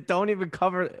companies that don't even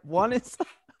cover. One is.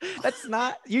 That's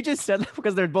not. You just said that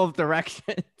because they're both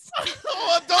directions.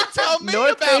 Oh, don't tell me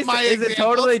North about Face my is examples. a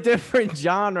totally different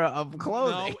genre of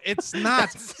clothing. No, it's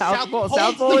not. South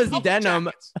Pole is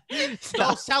denim.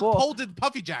 South Pole did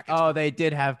puffy jackets. Oh, they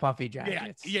did have puffy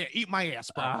jackets. Yeah, eat my ass,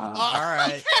 bro. All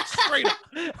right, straight up.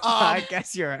 I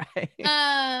guess you're right.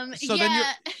 So then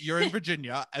you're in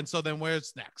Virginia, and so then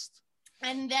where's next?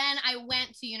 And then I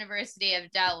went to University of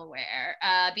Delaware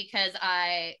because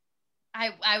I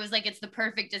was like, it's the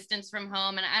perfect distance from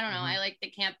home. And I don't know, I like the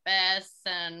campus,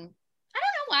 and I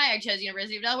don't know why I chose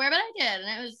University of Delaware, but I did.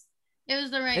 And it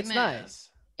was the right move. It's nice.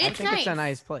 I think it's a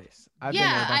nice place. I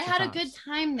had a good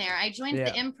time there. I joined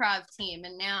the improv team,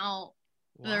 and now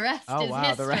the rest is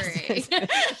history. The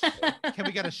rest Can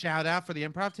we get a shout out for the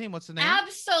improv team? What's the name?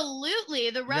 Absolutely.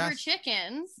 The Rubber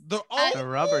Chickens. The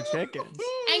Rubber Chickens.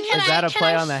 And is that a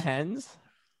play on the hens?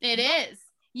 It is.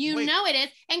 You know it is.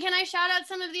 And can I shout out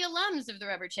some of the alums of the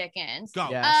Rubber Chickens? Go.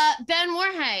 Yes. Ben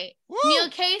Warheit, Neil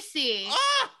Casey,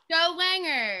 Joe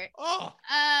Wanger.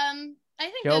 I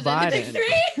think Joe those are the big Biden.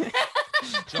 three.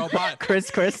 Joe Biden.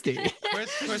 Chris Christie.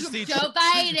 Joe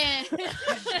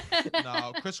Biden.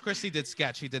 No, Chris Christie did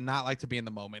sketch. He did not like to be in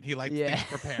the moment. He liked to be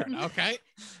prepared. Okay.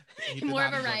 More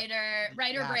of a writer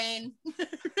brain.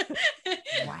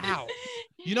 Wow.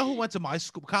 You know who went to my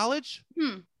college?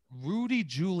 Rudy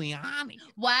Giuliani.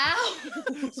 Wow.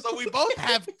 So we both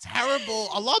have terrible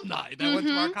alumni that went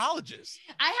to our colleges.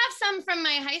 I have some from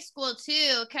my high school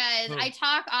too, because I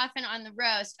talk often on the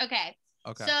roast. Okay.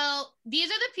 So these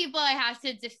are the people I have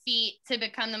to defeat to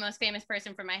become the most famous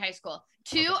person from my high school.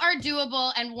 Two are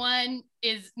doable and one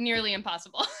is nearly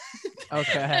impossible.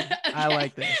 Okay. I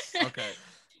like this. Okay.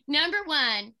 Number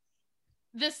one,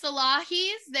 the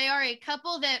Salahis. They are a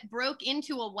couple that broke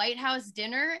into a White House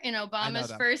dinner in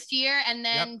Obama's first year and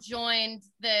then joined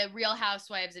the Real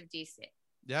Housewives of DC.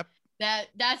 Yep.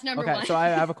 That's number one. Okay, so I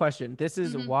have a question. This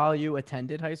is while you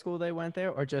attended high school they went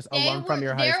there, or just alum from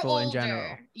your high school in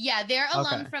general? Yeah, they're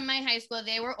alum from my high school.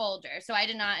 They were older, so I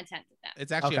did not attend with them.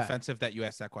 It's actually offensive that you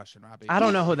asked that question, Robbie. I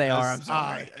don't know who they are. I'm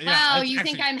sorry. Wow, you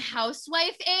think I'm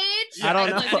housewife age? I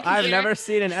don't know. I've never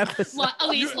seen an episode.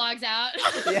 Elise logs out.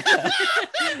 Yeah.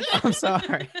 I'm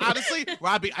sorry. Honestly,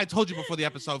 Robbie, I told you before the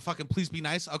episode, fucking please be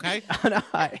nice, okay? No,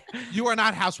 you are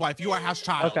not housewife. You are house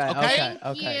child. Okay.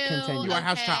 Continue. You are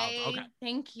house child. Okay.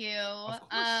 Thank you.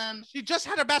 She just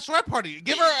had her bachelorette party.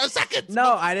 Give her a second.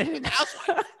 No, I didn't.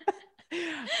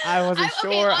 I wasn't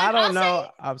sure. I don't know.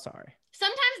 I'm sorry.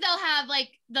 Sometimes they'll have like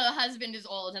the husband is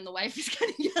old and the wife is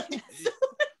kind of young.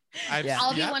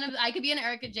 I'll be one of. I could be an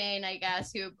Erica Jane, I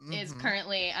guess, who is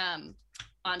currently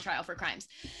on trial for crimes.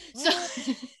 So,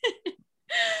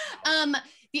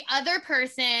 the other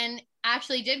person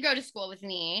actually did go to school with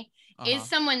me. Is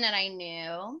someone that I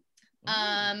knew.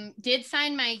 Did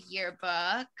sign my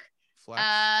yearbook.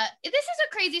 This is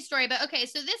a crazy story, but okay.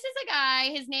 So this is a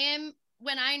guy. His name,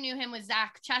 when I knew him, was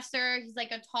Zach Chester. He's like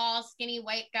a tall, skinny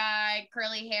white guy,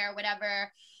 curly hair,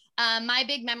 whatever. My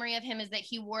big memory of him is that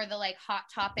he wore the like Hot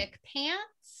Topic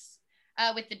pants.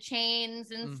 with the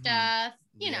chains and stuff,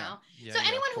 you know. So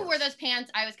anyone who wore those pants,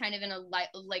 I was kind of in a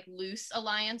like loose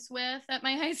alliance with at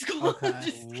my high school. Okay.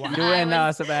 Wow. You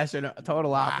and Sebastian,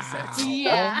 total opposites.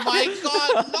 Yeah. Oh my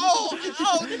God, no.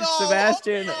 Oh no.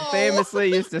 Sebastian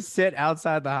famously used to sit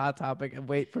outside the Hot Topic and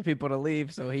wait for people to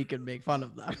leave so he could make fun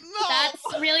of them. No. That's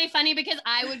really funny because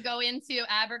I would go into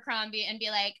Abercrombie and be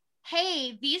like,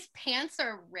 hey, these pants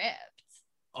are ripped.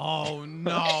 Oh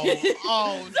no.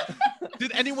 Oh no.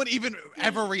 Did anyone even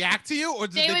ever react to you, or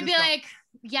did they would be like,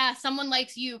 yeah, someone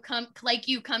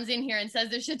comes in here and says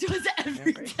this shit to us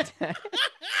every day.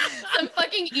 Some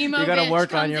fucking emo you gotta bitch work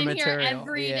comes on your in material here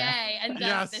every day and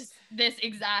does this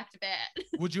exact bit.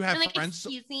 Would you have like, friends?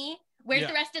 Excuse me, where's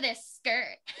the rest of this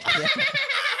skirt?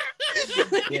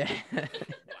 Yeah.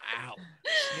 Wow.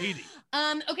 Shady.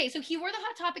 Okay, so he wore the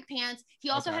Hot Topic pants. He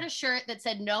also had a shirt that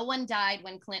said "No one died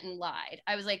when Clinton lied."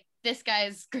 I was like, this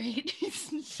guy's great.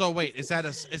 So wait, is that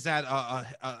a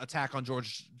attack on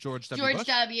George W. Bush?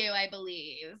 W, I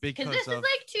believe, because this is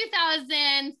like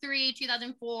 2003,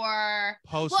 2004,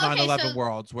 post 9/11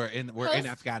 worlds. We're in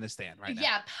Afghanistan right now.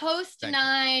 Yeah, post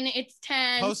 9, it's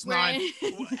 10. Post 9,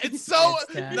 it's so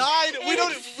it's 9.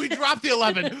 We dropped the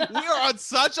 11. We are on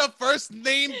such a first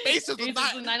name basis with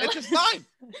 9. It's just 9.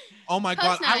 Oh my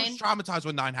God, I was traumatized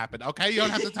when 9 happened. Okay, you don't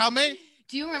have to tell me.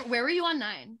 Do you remember where were you on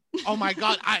 9? Oh my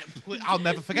God, I'll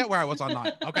never forget where I was on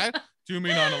 9. Okay, do you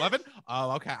mean on 11?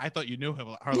 Oh, okay. I thought you knew her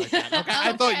like that. Okay,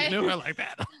 I thought you knew her like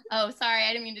that. Oh, sorry,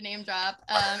 I didn't mean to name drop.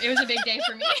 It was a big day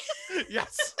for me.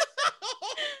 Yes.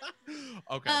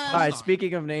 Okay. All right.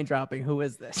 Speaking of name dropping, who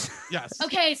is this? Yes.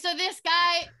 Okay, so this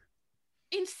guy,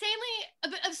 insanely,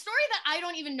 a story that I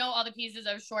don't even know all the pieces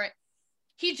of short.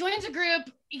 He joins a group.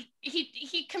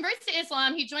 He converts to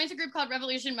Islam. He joins a group called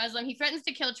Revolution Muslim. He threatens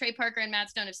to kill Trey Parker and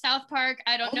Matt Stone of South Park.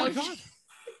 I don't know.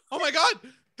 Oh my God.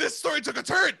 This story took a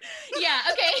turn. Yeah.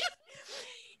 Okay.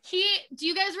 Do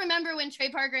you guys remember when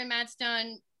Trey Parker and Matt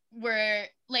Stone were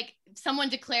like, someone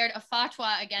declared a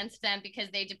fatwa against them because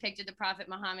they depicted the Prophet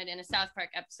Muhammad in a South Park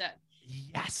episode?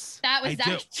 Yes. That was Zach.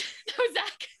 That was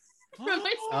Zach. From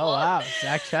my school. Oh wow,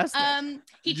 Zach Chester.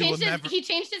 He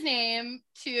changed his name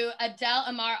to Abdel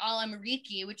Amar Al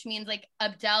Amriki, which means like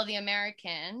Abdel the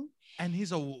American. And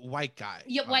he's a white guy.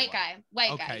 Yeah, white guy.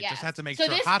 Okay, yeah. Just had to make sure.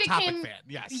 Hot Topic fan.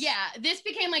 Yes. Yeah, this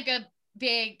became like a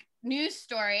big news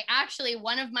story. Actually,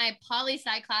 one of my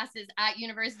poli-sci classes at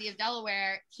University of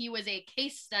Delaware, he was a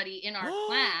case study in our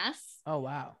class. Oh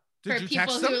wow. For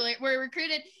people who were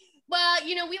recruited. Well,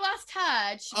 you know, we lost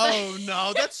touch. Oh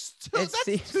no, that's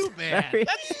too bad.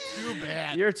 That's too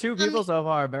bad. Your two people so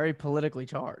far are very politically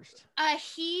charged.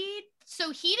 He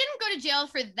didn't go to jail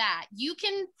for that. You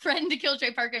can threaten to kill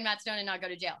Trey Parker and Matt Stone and not go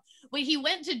to jail. What he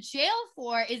went to jail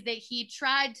for is that he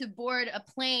tried to board a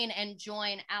plane and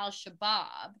join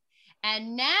Al-Shabaab.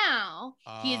 And now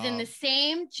he is in the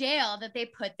same jail that they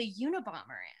put the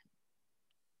Unabomber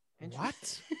in.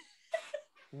 What?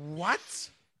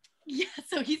 What? Yeah,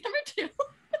 so he's number 2.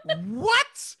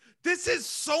 What? This is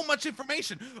so much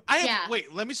information.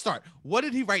 Wait, let me start. What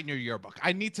did he write in your yearbook?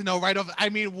 I need to know right off. I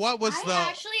mean, what was it would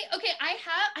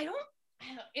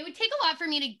take a lot for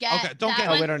me to get. Okay, don't get.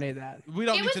 We don't need that. We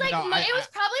don't need to know. It was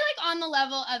probably like on the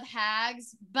level of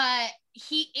Hags, but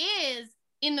he is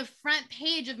in the front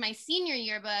page of my senior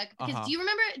yearbook. Because do you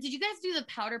remember, did you guys do the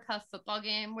Powder Puff football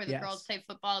game where the girls played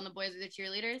football and the boys were the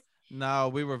cheerleaders? No,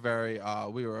 we were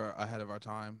we were ahead of our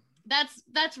time.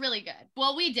 That's really good.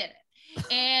 Well, we did it.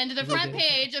 And the front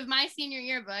page of my senior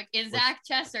yearbook is Zach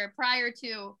Chester prior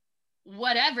to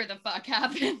whatever the fuck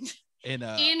happened in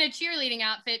a cheerleading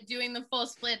outfit doing the full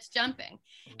splits jumping.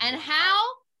 And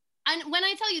when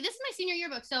I tell you, this is my senior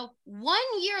yearbook. So 1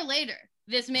 year later,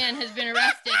 this man has been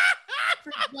arrested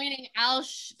for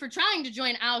trying to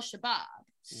join Al-Shabaab.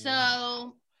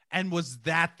 So. And was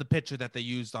that the picture that they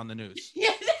used on the news?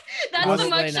 Yeah, that's the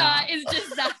mugshot. Is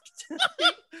just Zach.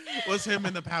 Was him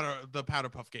in the powder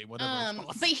puff game, whatever.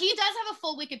 But he does have a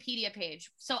full Wikipedia page,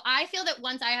 so I feel that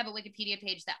once I have a Wikipedia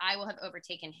page, that I will have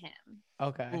overtaken him.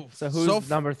 Okay. Ooh, so who's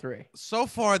number 3? So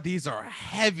far, these are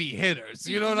heavy hitters.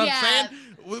 You know what I'm saying?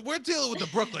 We're dealing with the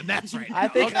Brooklyn Nets right now. I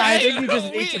think you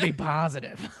just need to be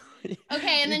positive.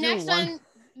 Okay, and the next one.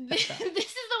 This is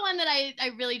the one that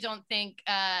I really don't think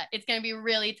it's going to be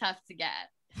really tough to get.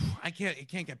 It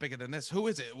can't get bigger than this. Who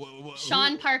is it?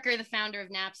 Sean Parker, the founder of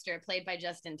Napster, played by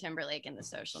Justin Timberlake in The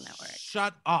Social Network.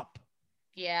 Shut up.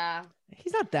 Yeah.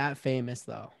 He's not that famous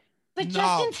though. But no.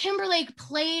 Justin Timberlake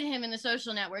played him in The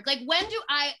Social Network. Like, when do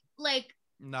I like?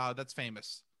 No, that's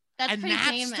famous. That's pretty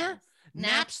famous.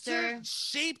 Napster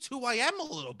shaped who I am a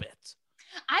little bit.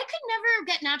 I could never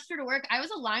get Napster to work. I was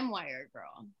a LimeWire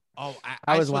girl. Oh,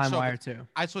 I was LimeWire too.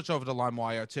 I switched over to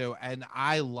LimeWire too, and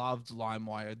I loved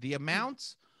LimeWire. The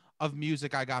amount of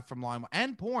music I got from LimeWire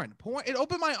and porn, it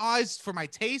opened my eyes for my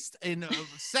taste in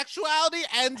sexuality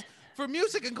and for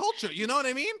music and culture. You know what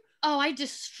I mean? Oh, I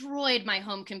destroyed my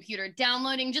home computer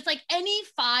downloading just like any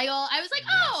file. I was like,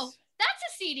 oh, that's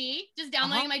a CD. Just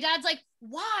downloading. My dad's like,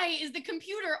 why is the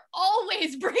computer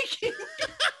always breaking?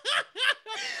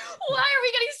 Why are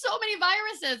we getting so many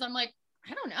viruses? I'm like,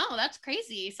 I don't know. That's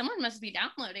crazy. Someone must be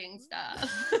downloading stuff.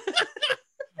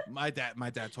 My dad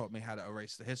taught me how to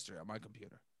erase the history on my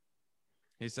computer.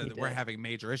 He said that we're having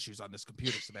major issues on this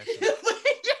computer, Sebastian.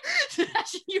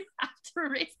 Sebastian, you have to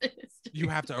erase this. You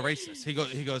have to erase this. He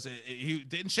goes, he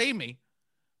didn't shame me,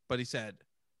 but he said,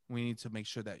 we need to make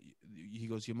sure that he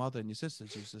goes, your mother and your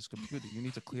sisters use this computer. You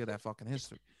need to clear that fucking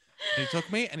history. And he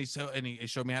took me and he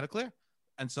showed me how to clear.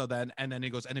 And then he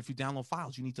goes, and if you download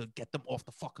files, you need to get them off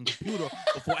the fucking computer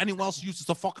before anyone else uses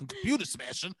the fucking computer,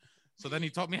 Sebastian. So then he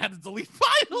taught me how to delete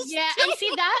files. Yeah, too. And see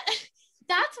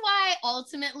that's why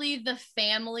ultimately the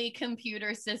family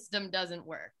computer system doesn't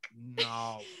work.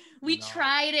 No. We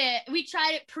tried it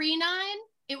pre-9.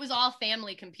 It was all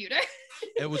family computer.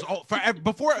 It was all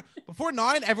before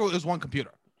 9, everyone was one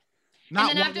computer.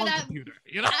 Not one computer,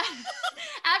 you know? After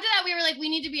that, we were like, we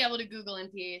need to be able to Google in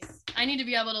peace. I need to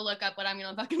be able to look up what I'm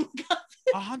going to fucking look up.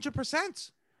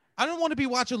 100%. I don't want to be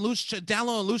watching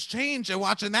downloading Loose Change and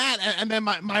watching that. And then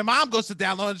my mom goes to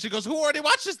download and she goes, who already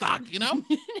watched this doc, you know?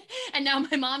 And now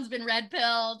my mom's been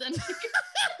red-pilled. And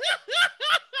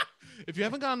if you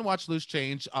haven't gone to watch Loose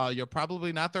Change, you're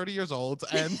probably not 30 years old.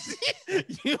 And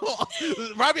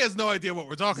Robbie has no idea what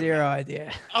we're talking about. Zero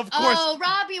idea. Of course. Oh,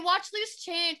 Robbie, watch Loose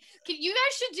Change. You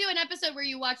guys should do an episode where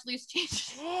you watch Loose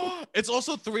Change. It's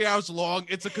also 3 hours long.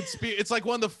 It's it's like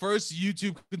one of the first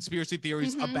YouTube conspiracy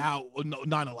theories about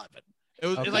 9/11.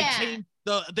 It like changed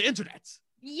the internet.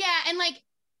 Yeah, and like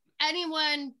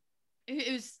anyone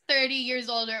who's 30 years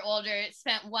old or older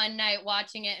spent one night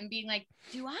watching it and being like,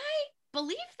 do I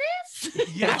believe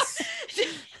this? Yes.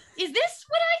 Is this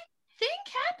what I think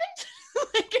happened?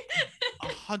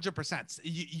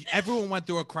 100%. Everyone went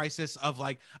through a crisis of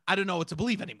like, I don't know what to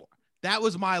believe anymore. That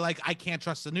was my like, I can't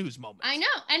trust the news moment. I know.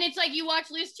 And it's like you watch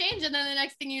Loose Change and then the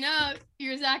next thing you know,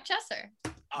 you're Zach Chesser.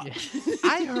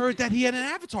 I heard that he had an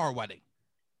Avatar wedding.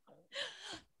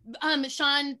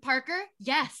 Sean Parker?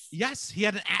 Yes. Yes, he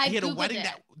had a wedding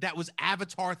that was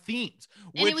Avatar themed.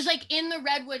 And it was like in the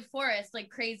redwood forest, like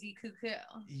crazy cuckoo.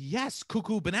 Yes,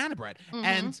 cuckoo banana bread.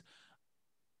 And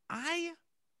I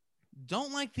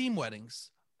don't like theme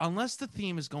weddings unless the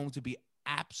theme is going to be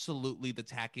absolutely the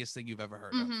tackiest thing you've ever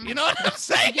heard of. You know what I'm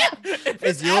saying? Yeah. Do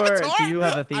you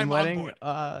have a theme wedding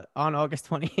on August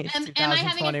 28th, 2021? Am I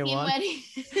having a theme wedding?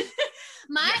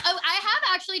 I have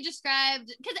actually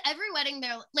described, because every wedding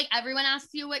there, like everyone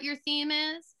asks you what your theme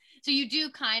is, so you do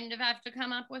kind of have to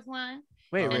come up with one.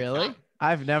 Wait, really?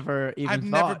 I've never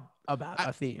thought about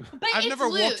a theme. But I've never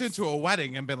walked into a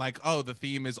wedding and been like, oh, the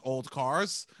theme is old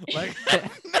cars. Like,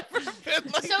 I've never been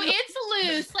like, so it's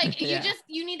loose. Like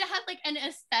you need to have like an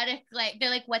aesthetic. Like they're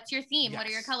like, what's your theme? Yes. What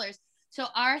are your colors? So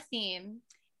our theme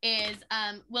is,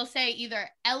 we'll say either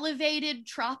elevated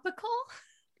tropical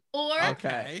or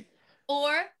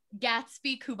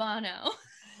Gatsby Cubano.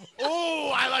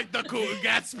 Oh, I like the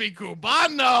Gatsby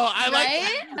Cubano. I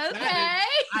like that.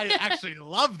 I actually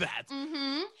love that.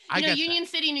 Union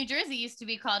City, New Jersey used to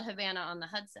be called Havana on the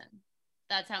Hudson.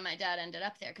 That's how my dad ended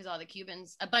up there, because a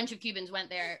bunch of Cubans went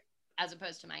there as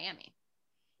opposed to Miami.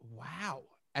 Wow.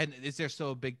 And is there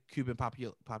still a big Cuban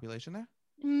population there?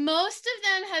 Most of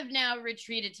them have now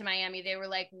retreated to Miami. They were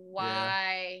like,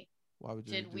 why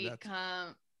did we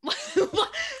come?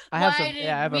 I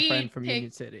have a friend from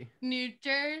Union City, New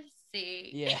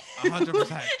Jersey. Yeah, 100%.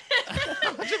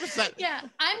 100%. Yeah,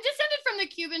 I'm descended from the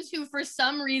Cubans who, for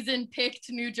some reason,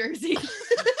 picked New Jersey.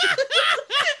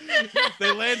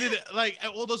 They landed like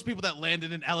all those people that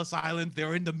landed in Ellis Island. They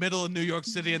were in the middle of New York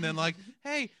City, and then like,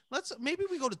 hey, maybe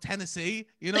we go to Tennessee.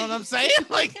 You know what I'm saying?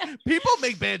 Like, people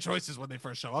make bad choices when they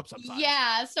first show up sometimes.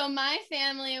 Yeah. So my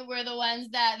family were the ones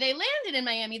that they landed in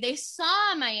Miami. They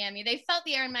saw Miami. They felt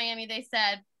the air in Miami. They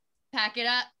said, "Pack it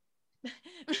up,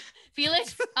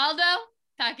 Felix, Aldo,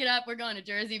 pack it up. We're going to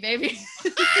Jersey, baby."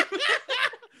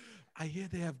 I hear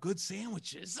they have good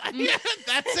sandwiches.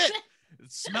 That's it.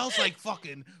 It smells like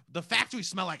the factories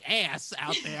smell like ass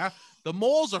out there. The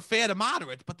malls are fair to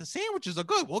moderate, but the sandwiches are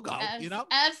good. We'll go, you know?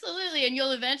 Absolutely. And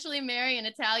you'll eventually marry an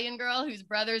Italian girl whose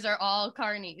brothers are all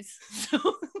carnies. So.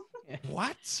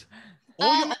 What?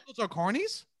 All your uncles are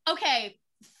carnies? Okay.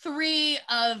 3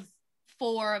 of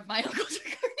 4 of my uncles are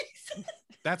carnies.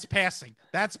 That's passing.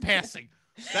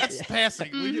 That's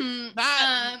passing.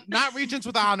 Not Regents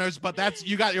with honors, but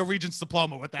you got your Regents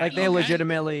diploma with that. Like they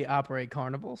legitimately operate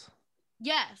carnivals.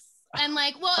 Yes. And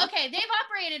like, well, okay, they've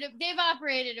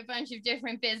operated a bunch of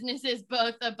different businesses,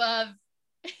 both above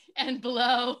and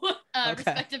below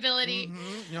respectability.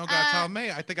 You don't gotta tell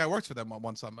me. I think I worked for them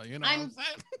one summer. You know,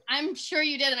 I'm sure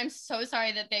you did, and I'm so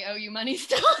sorry that they owe you money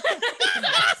still.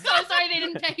 I'm so sorry they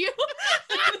didn't pay you.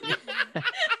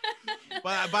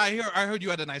 But I heard you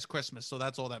had a nice Christmas, so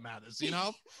that's all that matters. You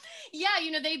know. Yeah,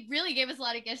 you know, they really gave us a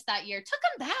lot of gifts that year. Took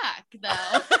them back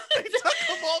though. They took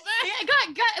them all back. Yeah,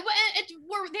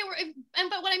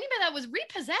 but what I mean by that was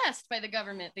repossessed by the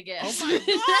government. The gifts. Oh my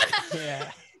God.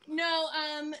 Yeah. No,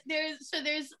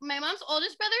 there's my mom's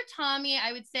oldest brother, Tommy,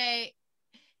 I would say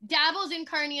dabbles in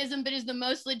carnyism, but is the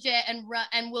most legit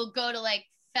and will go to like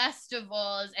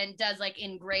festivals and does like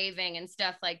engraving and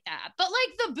stuff like that. But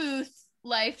like the booth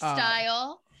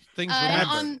lifestyle. Things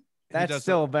that's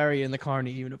still very in the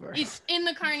Carney universe. It's in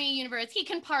the Carney universe. He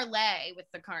can parlay with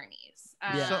the Carneys.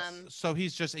 So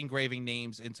he's just engraving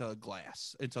names into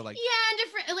glass, into like and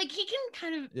different. Like he can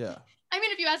kind of. Yeah. I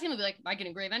mean, if you ask him, he'll be like, "I can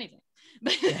engrave anything."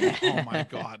 But oh my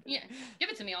God. Yeah, give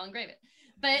it to me. I'll engrave it.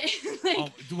 But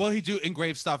like, will he do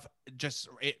engrave stuff just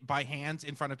by hands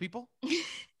in front of people? I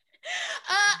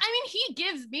mean, he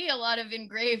gives me a lot of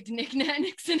engraved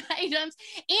knickknacks and items,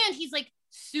 and he's like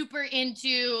super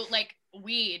into like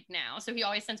weed now, so he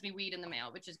always sends me weed in the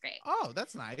mail, which is great. Oh,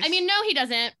 that's nice. I mean, no, he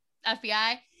doesn't.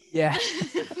 FBI. Yeah.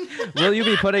 Will you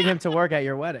be putting him to work at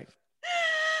your wedding?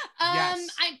 Yes.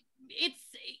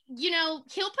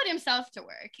 He'll put himself to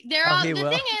work. The thing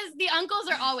is, the uncles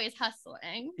are always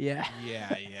hustling. Yeah.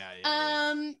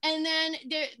 And then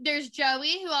there's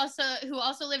Joey, who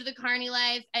also lived the Carney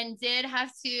life and did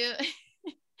have to.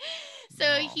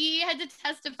 He had to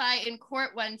testify in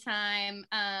court one time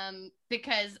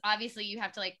because obviously you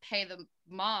have to like pay the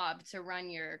mob to run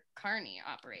your Carney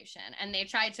operation, and they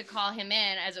tried to call him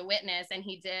in as a witness, and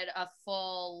he did a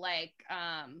full like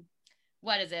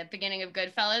beginning of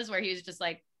Goodfellas, where he was just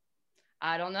like,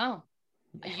 I don't know.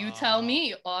 You tell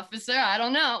me, officer. I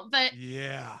don't know. But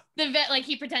yeah, the vet, like,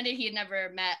 he pretended he had never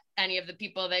met any of the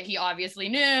people that he obviously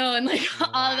knew, and like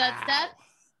all of that stuff.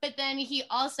 But then he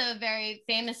also very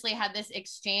famously had this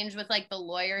exchange with like the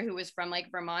lawyer who was from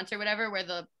like Vermont or whatever, where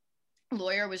the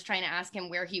lawyer was trying to ask him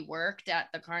where he worked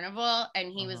at the carnival,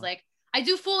 and he was like, I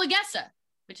do fool a guesser,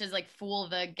 which is like fool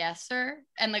the guesser,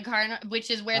 and the carnival,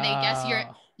 which is where they guess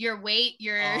your weight,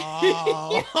 your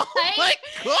oh my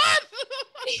God.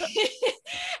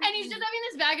 And he's just having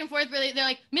this back and forth where they're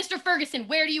like, Mr. Ferguson,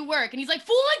 where do you work? And he's like,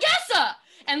 fool a guesser.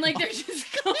 And like they're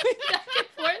just going back and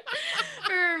forth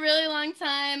for a really long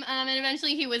time. And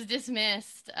eventually he was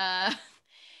dismissed.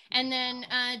 And then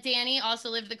Danny also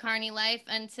lived the Carney life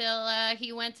until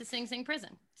he went to Sing Sing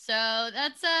prison. So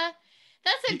that's a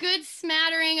good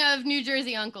smattering of New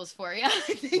Jersey uncles for you.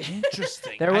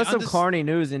 Interesting. There was some Carney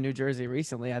news in New Jersey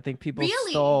recently. I think people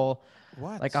stole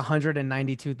like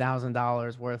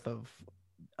 $192,000 worth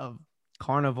of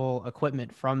carnival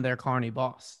equipment from their Carney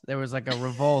boss. There was like a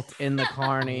revolt in the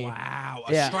Carney. Wow,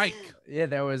 a strike. Yeah,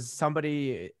 there was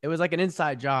somebody. It was like an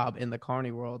inside job in the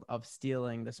Carney world of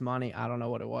stealing this money. I don't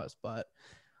know what it was, but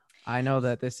I know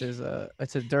that it's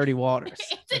a dirty waters.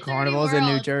 The carnival's in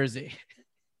New Jersey.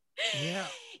 Yeah.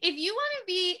 If you want to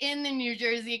be in the New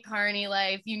Jersey Carney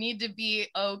life, you need to be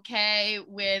okay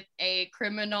with a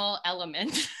criminal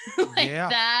element.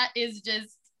 That is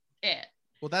just it.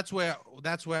 Well, that's where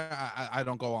I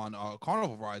don't go on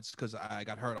carnival rides, because I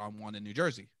got hurt on one in New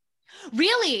Jersey.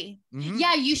 Really? Mm-hmm.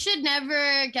 Yeah, you should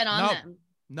never get on them.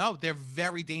 No, they're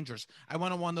very dangerous. I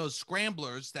went on one of those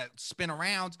scramblers that spin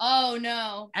around. Oh,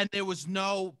 no. And there was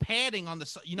no padding on the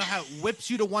side. You know how it whips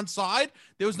you to one side?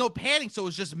 There was no padding, so it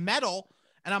was just metal.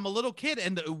 And I'm a little kid,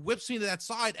 and it whips me to that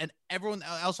side, and everyone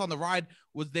else on the ride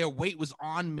their weight was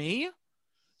on me.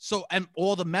 So, and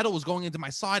all the metal was going into my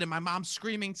side, and my mom's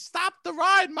screaming, "Stop the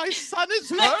ride! My son is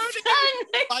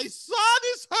hurting! My son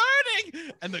is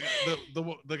hurting!" And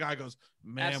the guy goes,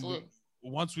 "Man,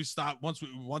 once it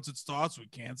starts, we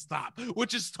can't stop,"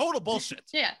 which is total bullshit.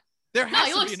 Yeah, there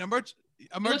has to be an emergency.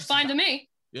 He looks fine to me.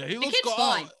 Yeah, he looks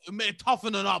fine.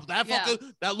 Toughening up.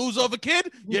 That loser of a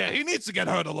kid. Yeah, he needs to get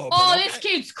hurt a little bit. Oh, this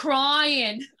kid's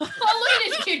crying. Oh, look at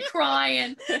this kid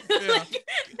crying. Yeah.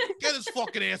 Get his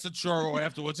fucking ass a churro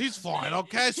afterwards. He's fine,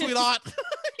 okay, sweetheart?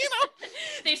 You know.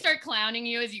 They start clowning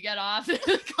you as you get off.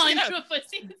 Calling you a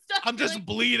pussy and stuff. I'm just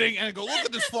bleeding, and I go, look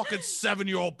at this fucking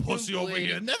 7-year-old pussy over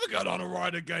here. Never got on a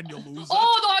ride again, you loser.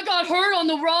 Oh, I got hurt on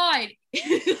the ride.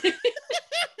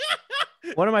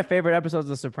 One of my favorite episodes of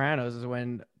The Sopranos is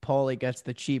when Paulie gets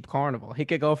the cheap carnival. He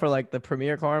could go for like the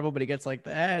premier carnival, but he gets like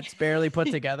it's barely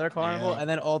put together carnival, and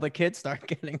then all the kids start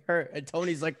getting hurt. And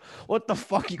Tony's like, "What the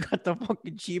fuck? You got the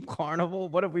fucking cheap carnival?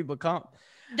 What have we become?"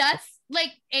 That's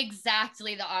like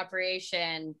exactly the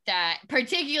operation that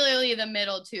particularly the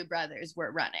middle two brothers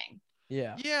were running.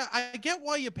 Yeah. Yeah, I get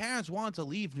why your parents wanted to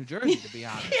leave New Jersey, to be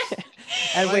honest.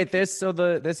 And like, wait, this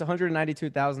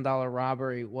 $192,000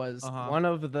 robbery was one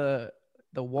of the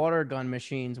water gun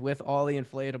machines with all the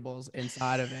inflatables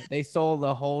inside of it. They sold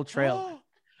the whole trailer.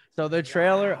 So the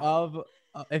trailer of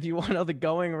if you want to know the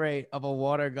going rate of a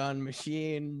water gun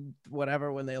machine,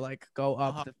 whatever, when they like go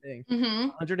up the thing,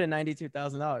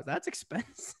 $192,000. That's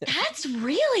expensive. That's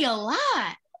really a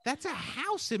lot. That's a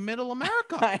house in middle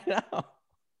America. I know.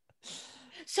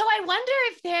 So I wonder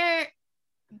if they're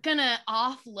gonna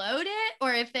offload it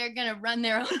or if they're gonna run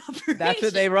their own operation. That's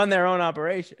what they run their own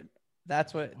operation.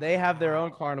 That's what they have, their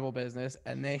own carnival business,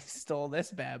 and they stole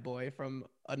this bad boy from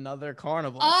another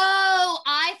carnival. Oh,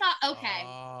 I thought,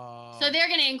 okay. So they're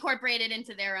gonna incorporate it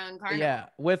into their own carnival. Yeah,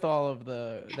 with all of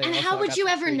the. And how would you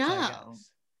ever know?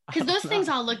 Because those things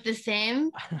all look the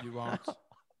same. You won't.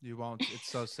 You won't. It's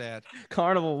so sad.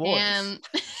 Carnival Wars.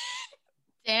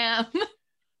 Damn.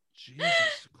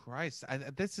 Jesus Christ,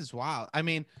 this is wild. I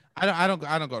mean, I don't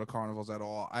go to carnivals at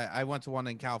all. I went to one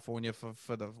in California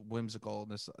for the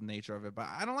whimsicalness nature of it, but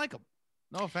I don't like them.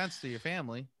 No offense to your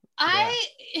family.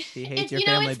 He hates your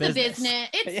family business.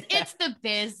 It's the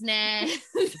business.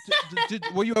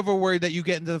 Were you ever worried that you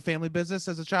get into the family business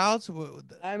as a child?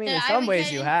 I mean, in some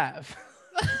ways you have.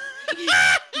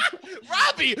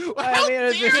 Robbie, I mean,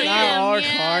 it's just not all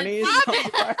carnies.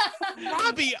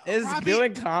 Robbie, is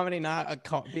doing comedy not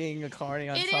being a carny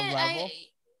on some level?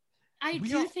 I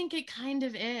do think it kind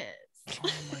of is. Oh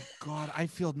my God, I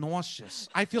feel nauseous.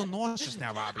 I feel nauseous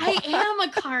now, Robbie. I am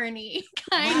a carny,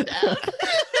 kind of.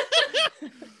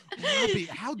 Robbie,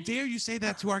 how dare you say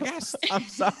that to our guests? I'm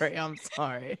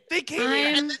sorry. They came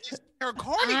here and then you're a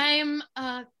carny. I'm a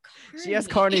carny. She has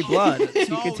carny blood. She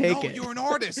can take it. You're an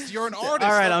artist. You're an artist.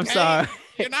 All right, I'm sorry.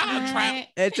 You're not a trap.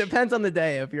 It depends on the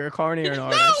day if you're a carny or an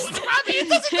artist. No, Robbie, it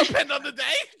doesn't depend on the day.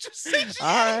 Just say shit. All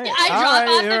right. I drop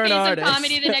off the face of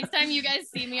comedy the next time you guys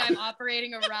see me. I'm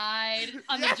operating a ride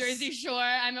on the Jersey Shore.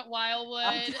 I'm at Wildwood.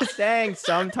 I'm just saying,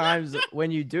 sometimes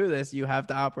when you do this, you have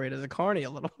to operate as a carny a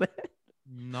little bit.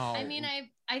 No. I mean,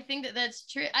 I think that's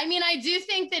true. I mean, I do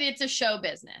think that it's a show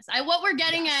business. What we're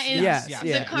getting at is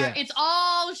it's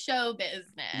all show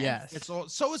business. Yes. It's all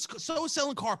so is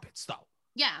selling carpets though.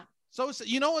 Yeah. So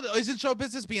you know what isn't show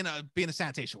business? Being a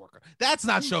sanitation worker. That's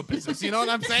not show business. You know what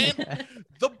I'm saying?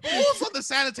 The balls on the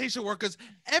sanitation workers,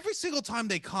 every single time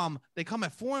they come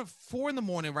at 4 in the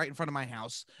morning right in front of my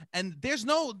house, and there's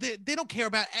they don't care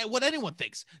about what anyone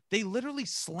thinks. They literally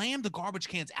slam the garbage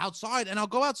cans outside, and I'll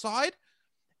go outside,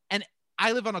 and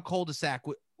I live on a cul-de-sac,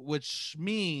 which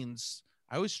means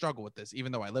I always struggle with this,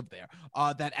 even though I live there,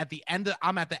 that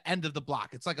I'm at the end of the block.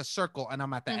 It's like a circle and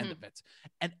I'm at the end of it.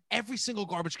 And every single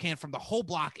garbage can from the whole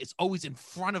block is always in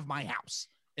front of my house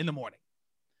in the morning.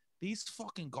 These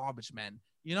fucking garbage men,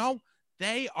 you know,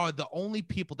 they are the only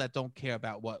people that don't care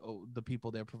about what the people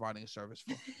they're providing a service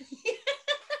for.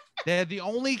 They're the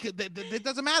only, it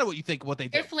doesn't matter what you think, what they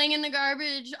do. They're flinging the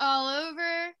garbage all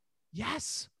over.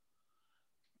 Yes.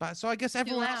 But so I guess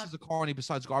everyone else is a carny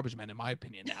besides garbage men, in my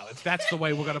opinion. Now, if that's the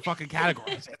way we're gonna fucking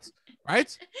categorize it,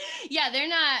 right? Yeah, they're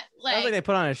not like. Sounds like they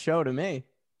put on a show to me.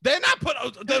 They're not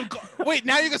wait,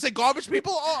 now you're gonna say garbage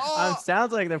people?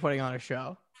 Sounds like they're putting on a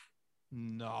show.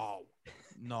 No,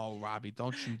 Robbie,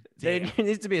 don't you dare. There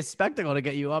needs to be a spectacle to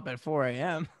get you up at 4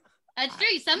 a.m. That's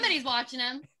true. Somebody's watching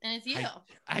them, and it's you.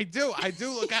 I do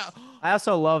look out. I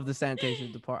also love the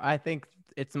sanitation department. I think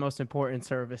it's the most important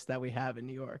service that we have in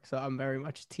New York. So I'm very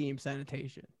much team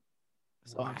sanitation.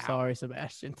 So wow. I'm sorry,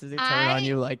 Sebastian, to turn on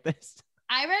you like this.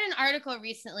 I read an article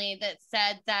recently that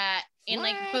said that in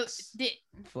like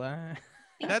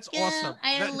That's awesome.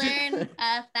 I learned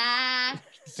a fact.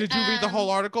 Did you read the whole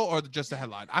article or just the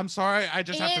headline? I'm sorry, I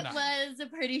just have to know. It was a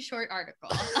pretty short article.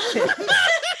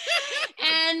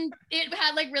 And it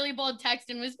had like really bold text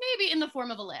and was maybe in the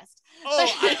form of a list.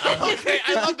 Oh, okay.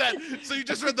 I love that. So you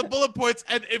just read the bullet points,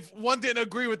 and if one didn't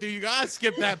agree with you, you gotta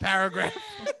skip that paragraph.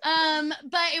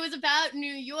 But it was about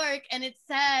New York, and it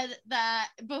said that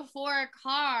before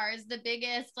cars, the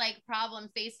biggest like problem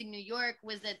facing New York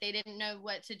was that they didn't know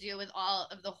what to do with all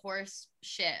of the horse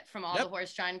shit from all the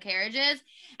horse-drawn carriages,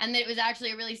 and that it was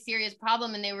actually a really serious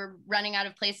problem, and they were running out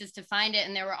of places to find it,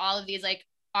 and there were all of these like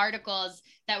articles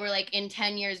that were like, in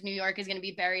 10 years New York is going to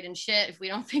be buried in shit if we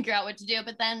don't figure out what to do.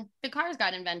 But then the cars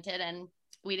got invented and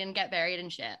we didn't get buried in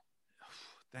shit.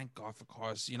 Thank God for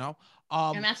cars, you know.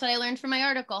 And that's what I learned from my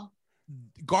article.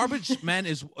 Garbage man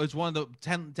is one of the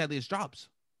 10 deadliest jobs.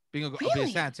 Being a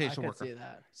sanitation worker. See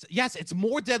that. Yes, it's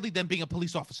more deadly than being a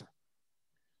police officer.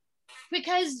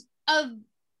 Because of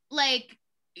like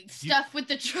stuff with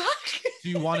the truck. Do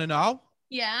you want to know?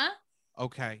 Yeah.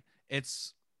 Okay.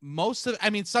 It's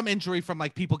some injury from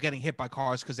like people getting hit by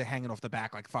cars because they're hanging off the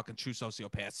back like fucking true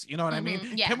sociopaths. You know what I mean?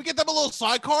 Yeah. Can we get them a little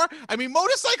sidecar? I mean,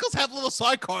 motorcycles have little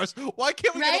sidecars. Why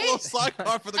can't we get a little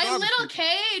sidecar for the garbage? A little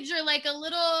cage or like a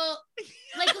little,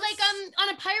 like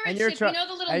on a pirate ship, you know,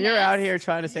 the little. And you're out here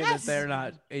trying to say that they're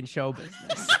not in show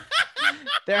business.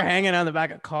 They're hanging on the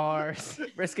back of cars,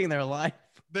 risking their life.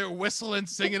 They're whistling,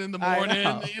 singing in the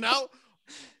morning, you know?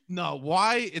 No,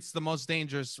 why it's the most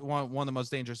dangerous one of the most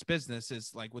dangerous business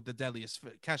is like with the deadliest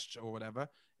catch or whatever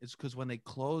is because when they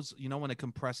close, you know, when it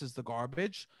compresses the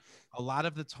garbage, a lot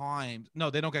of the time, no,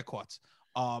 they don't get caught.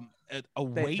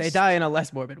 They die in a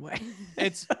less morbid way.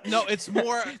 It's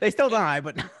more. They still die,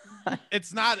 but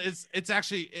it's not. It's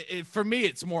actually for me,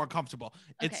 it's more uncomfortable.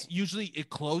 Okay. It's usually it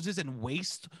closes and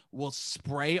waste will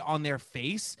spray on their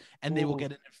face and they will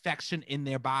get an infection in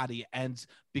their body. And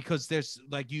because there's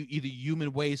like either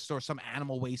human waste or some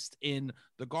animal waste in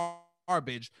the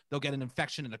garbage, they'll get an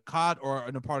infection in a cut or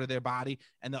in a part of their body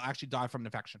and they'll actually die from an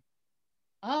infection.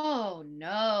 Oh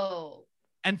no.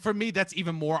 And for me, that's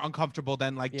even more uncomfortable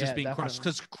than like just being crushed.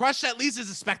 Because crushed at least is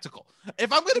a spectacle.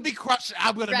 If I'm going to be crushed,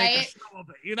 I'm going to make a show of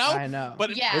it, you know? I know.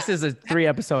 But this is a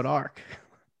 3-episode arc.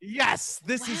 Yes,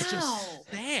 this is just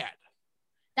sad.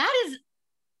 That is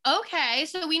okay.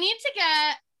 So we need to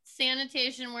get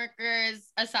sanitation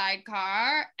workers a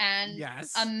sidecar and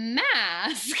a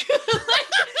mask.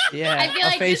 I feel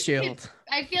like face shield.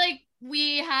 I feel like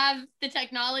we have the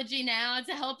technology now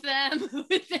to help them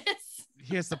with this.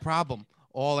 Here's the problem.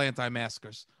 All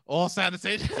anti-maskers, all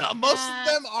sanitation. Most of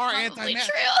them are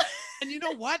anti-maskers. And you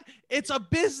know what? It's a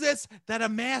business that a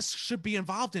mask should be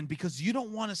involved in because you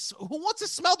don't want to. Who wants to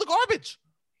smell the garbage?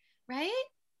 Right.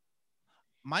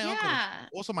 My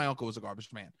uncle was a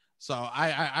garbage man. So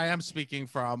I am speaking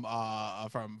from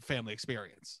family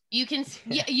experience. You can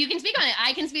you can speak on it.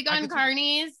 I can speak on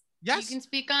carnies. Yes. You can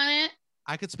speak on it.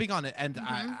 I could speak on it. And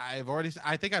I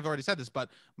think I've already said this,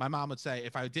 but my mom would say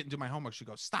if I didn't do my homework, she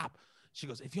goes, stop. She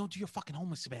goes, if you don't do your fucking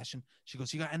homework, Sebastian, she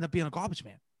goes, you're going to end up being a garbage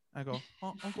man. I go,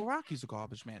 oh, Uncle Rocky's a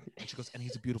garbage man. And she goes, and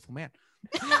he's a beautiful man.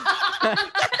 That's how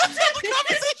the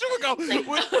conversation would go.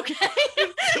 Like, okay.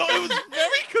 So it was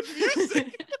very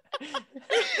confusing.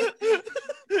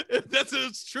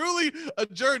 It's truly a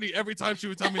journey every time she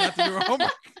would tell me not to do her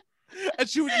homework. And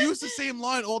she would use the same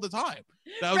line all the time.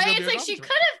 Right? It's like she could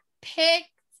have picked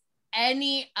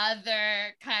any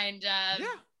other kind of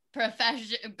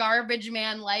profession, garbage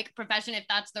man like profession, if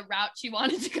that's the route she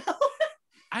wanted to go.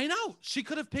 I know she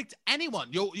could have picked anyone.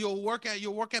 You'll work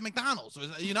at McDonald's,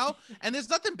 you know. And there's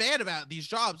nothing bad about these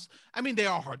jobs. I mean, they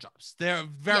are hard jobs. They're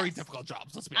very difficult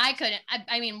jobs. Let's be honest.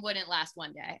 I mean, wouldn't last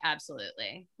one day.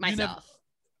 Absolutely, myself.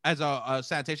 As a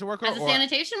sanitation worker. As a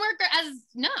sanitation worker,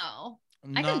 no,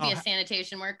 I couldn't be a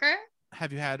sanitation worker.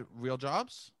 Have you had real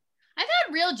jobs? I've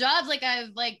had real jobs, like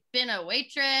I've like been a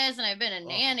waitress and I've been a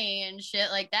nanny and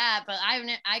shit like that, but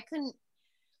I couldn't.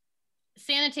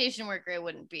 Sanitation worker, it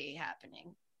wouldn't be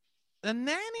happening. A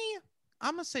nanny,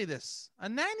 I'm gonna say this: a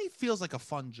nanny feels like a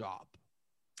fun job.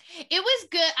 It was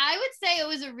good. I would say it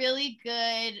was a really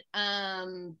good.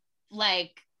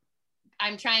 Like,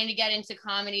 I'm trying to get into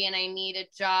comedy and I need a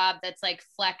job that's like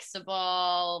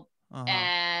flexible.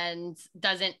 And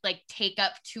doesn't like take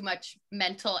up too much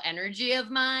mental energy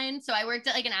of mine. So I worked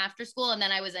at like an after school and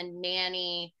then I was a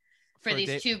nanny for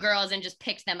these two girls and just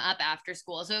picked them up after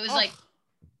school. So it was like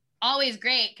always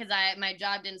great because my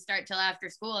job didn't start till after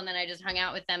school and then I just hung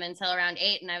out with them until around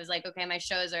 8 and I was like, okay, my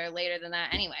shows are later than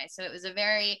that anyway. So it was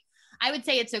I would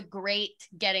say it's a great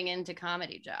getting into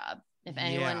comedy job if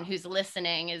anyone who's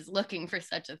listening is looking for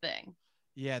such a thing.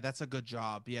 Yeah, that's a good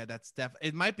job. Yeah, that's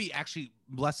it might be actually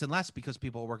less and less because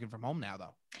people are working from home now,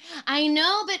 though. I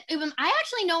know, but I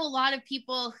actually know a lot of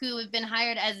people who have been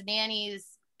hired as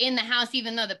nannies in the house,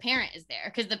 even though the parent is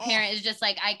there, because the parent is just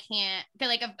like, I can't. Because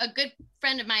like a good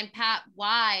friend of mine, Pat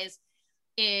Wise,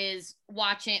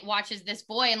 watches this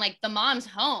boy, and like the mom's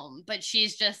home, but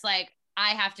she's just like, I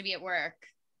have to be at work.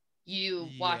 You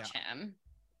watch him.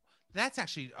 That's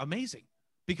actually amazing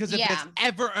because if there's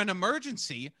ever an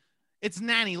emergency, it's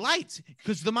nanny light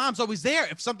because the mom's always there.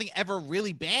 If something ever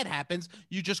really bad happens,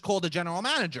 you just call the general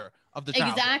manager of the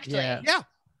child. Exactly. Yeah.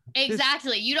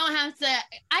 Exactly. You don't have to.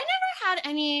 I never had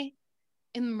any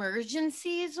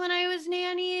emergencies when I was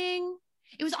nannying.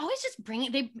 It was always just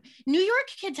New York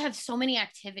kids have so many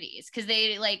activities because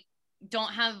they like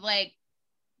don't have like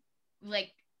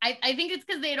like I think it's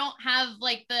because they don't have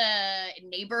like the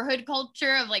neighborhood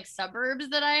culture of like suburbs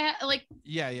that I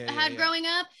had growing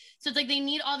up. So it's like they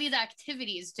need all these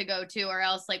activities to go to, or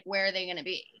else like where are they gonna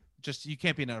be? Just you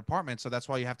can't be in an apartment, so that's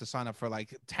why you have to sign up for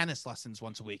like tennis lessons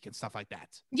once a week and stuff like that.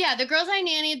 Yeah, the girls I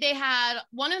nannied, they had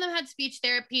one of them had speech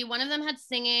therapy, one of them had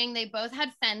singing, they both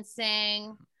had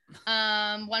fencing.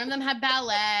 One of them had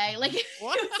ballet. Like it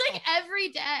was like every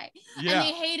day. Yeah. And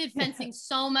they hated fencing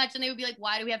so much, and they would be like,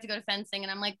 why do we have to go to fencing?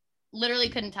 And I'm like, literally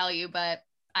couldn't tell you, but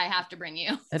I have to bring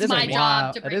you. It's my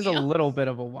job to bring you. It is a little bit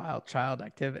of a wild child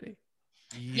activity.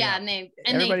 Yeah, and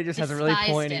everybody just has a really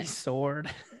pointy sword.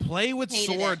 Play with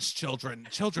swords, children.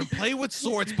 Children, play with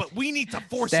swords, but we need to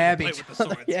force you to play with the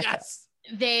swords. Yes.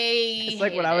 It's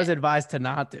like what I was advised to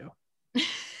not do.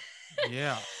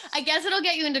 Yeah. I guess it'll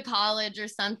get you into college or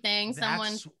something.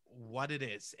 That's what it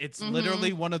is. It's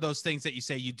literally one of those things that you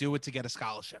say you do it to get a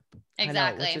scholarship.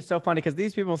 Exactly. Which is so funny because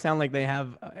these people sound like they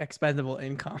have expendable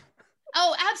income.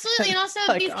 Oh, absolutely. And also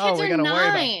like, these kids are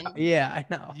 9. Yeah, I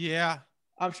know. Yeah.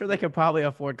 I'm sure they could probably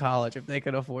afford college if they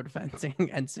could afford fencing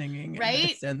and singing and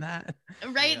this and that.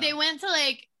 Right. Yeah. They went to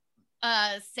like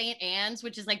St. Anne's,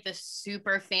 which is like the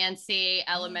super fancy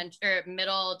elementary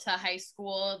middle to high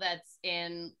school that's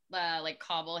in like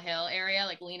Cobble Hill area.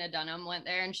 Like Lena Dunham went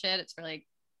there and shit. It's for like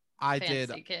I did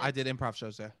improv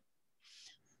shows there.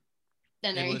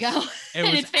 Then there you go.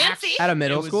 And it's fancy. At a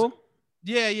middle school?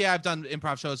 Yeah, I've done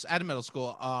improv shows at a middle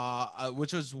school,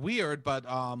 which was weird, but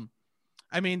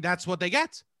I mean that's what they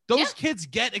get. Those kids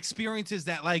get experiences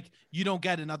that like you don't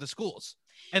get in other schools.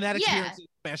 And that experience is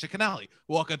Basha Canelli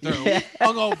walking through,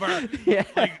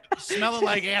 hungover, like smelling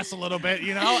like ass a little bit,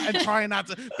 you know, and trying not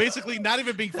to, basically not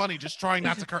even being funny, just trying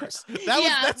not to curse.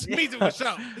 That's me doing the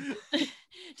show.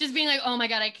 Just being like, oh my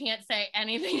God, I can't say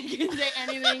anything. I can't say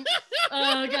anything.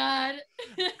 Oh God.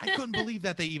 I couldn't believe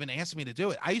that they even asked me to do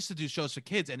it. I used to do shows for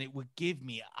kids and it would give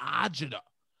me agita.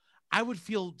 I would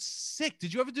feel sick.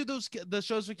 Did you ever do the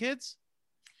shows for kids?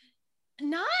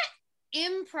 Not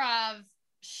improv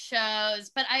shows,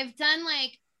 but I've done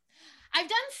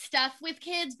stuff with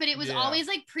kids, but it was always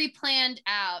like pre-planned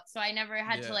out, so I never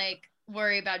had to like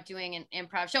worry about doing an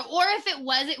improv show. Or if it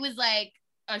was like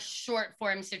a short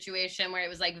form situation where it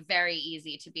was like very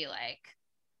easy to be like,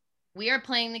 we are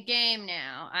playing the game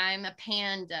now, I'm a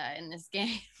panda in this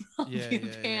game.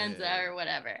 Panda or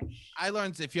whatever. I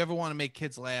learned if you ever want to make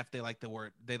kids laugh, they like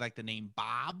the name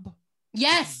Bob.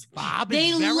 Yes, Bob.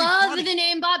 They love the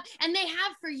name Bob, and they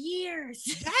have for years.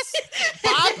 Yes,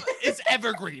 Bob is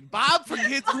evergreen. Bob for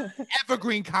kids,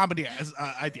 evergreen comedy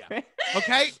idea.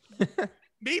 Okay,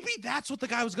 maybe that's what the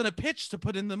guy was gonna pitch to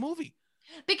put in the movie.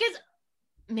 Because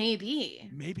maybe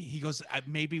he goes.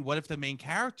 Maybe what if the main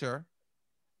character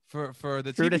for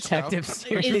the True TV Detective show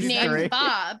series is named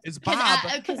Bob? Is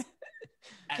Bob? Because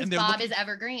Bob is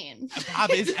evergreen. Bob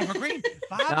is evergreen.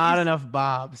 Not enough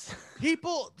Bobs.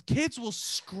 Kids will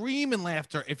scream in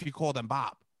laughter if you call them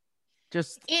Bob.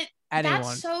 Anyone.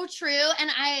 That's so true.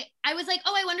 And I was like,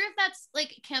 oh, I wonder if that's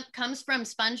like comes from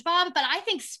SpongeBob. But I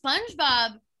think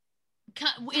SpongeBob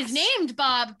is named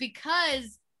Bob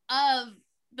because of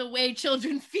the way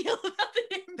children feel about the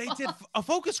name They Bob. did a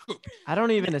focus group. I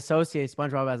don't even associate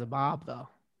SpongeBob as a Bob though.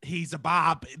 He's a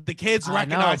Bob. The kids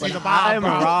recognize he's a Bob. I'm a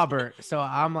Robert, so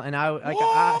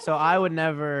I would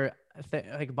never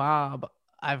like Bob.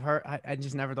 I've heard. I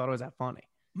just never thought it was that funny.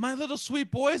 My little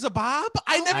sweet boy is a Bob.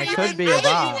 I could be a Bob.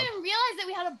 I didn't even realize that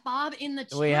we had a Bob in the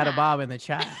chat. We had a Bob in the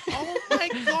chat. Oh my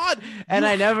God! And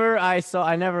I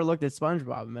never looked at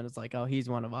SpongeBob, and it's like, oh, he's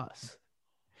one of us.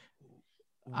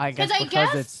 I guess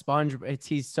because it's SpongeBob,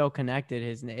 he's so connected.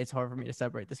 It's hard for me to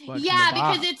separate the Sponge. Yeah, from the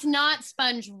Bob. because it's not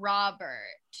Sponge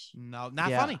Robert. No,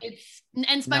 not funny.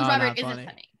 And Sponge Robert isn't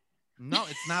funny. No,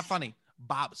 it's not funny.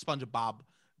 SpongeBob.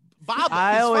 Bob.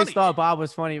 I always thought Bob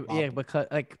was funny. Bob. Yeah, because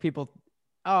like people,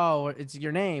 oh, it's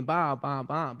your name, Bob.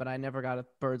 But I never got a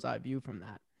bird's eye view from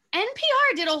that.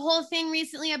 NPR did a whole thing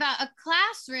recently about a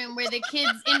classroom where the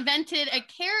kids invented a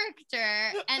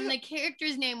character, and the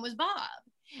character's name was Bob.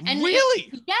 And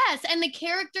really? Yes. And the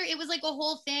character, it was like a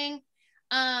whole thing.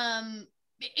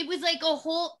 It was like a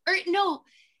whole, or no,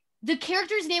 the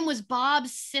character's name was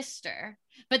Bob's sister,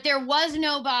 but there was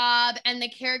no Bob, and the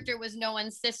character was no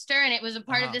one's sister. And it was a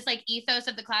part of this like ethos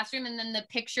of the classroom. And then the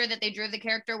picture that they drew of the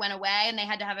character went away, and they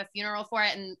had to have a funeral for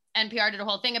it. And NPR did a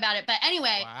whole thing about it. But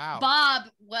anyway, Bob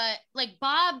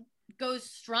goes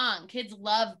strong. Kids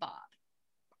love Bob.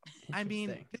 I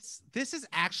mean, this is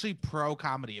actually pro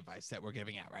comedy advice that we're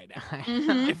giving out right now.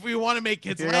 If we want to make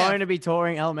kids laugh. You're going to be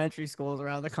touring elementary schools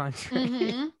around the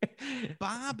country.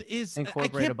 Bob is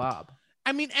incorporate a Bob.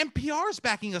 I mean, NPR is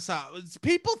backing us up.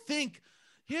 People think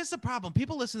Here's the problem.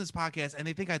 People listen to this podcast and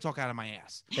they think I talk out of my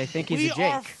ass. They think he's a Jake. We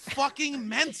are fucking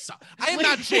Mensa. I am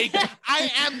not Jake.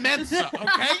 I am Mensa,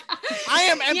 okay? I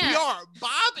am NPR. Yeah.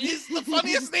 Bob is the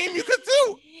funniest name you could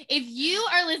do. If you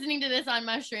are listening to this on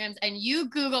mushrooms and you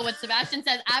Google what Sebastian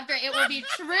says after, it will be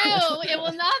true. It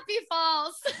will not be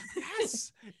false.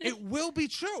 Yes, it will be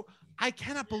true. I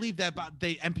cannot believe that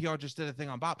NPR just did a thing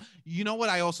on Bob. You know what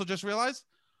I also just realized?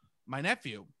 My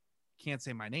nephew can't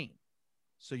say my name.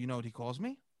 So you know what he calls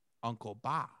me? Uncle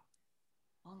Ba.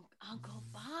 Uncle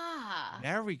Ba.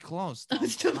 Very close.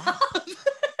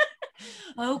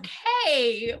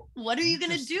 Okay. What are you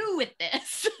going to do with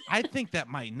this? I think that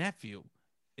my nephew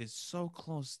is so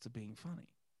close to being funny.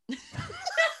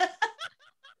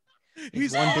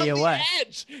 He's on the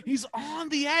edge. He's on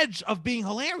the edge of being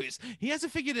hilarious. He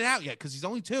hasn't figured it out yet because he's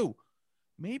only 2.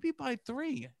 Maybe by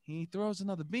 3, he throws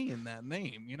another B in that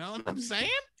name. You know what I'm saying?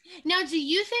 Now, do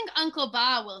you think Uncle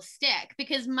Ba will stick?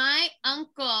 Because my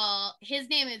uncle, his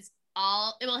name is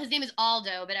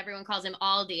Aldo, but everyone calls him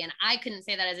Aldi. And I couldn't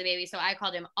say that as a baby, so I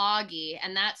called him Augie.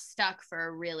 And that stuck for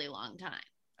a really long time.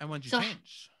 And when did you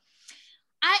change?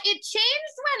 It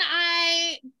changed when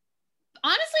I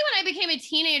became a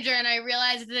teenager and I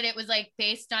realized that it was like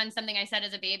based on something I said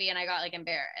as a baby and I got like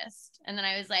embarrassed. And then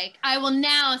I was like, I will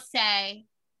now say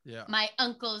my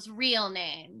uncle's real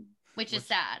name, which is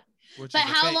sad. But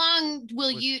how long do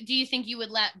you think you would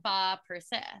let Ba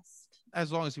persist?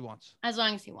 As long as he wants. As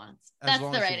long as he wants. That's the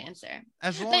right answer.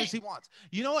 As long as he wants.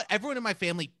 You know what? Everyone in my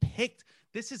family picked,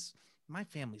 my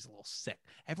family's a little sick.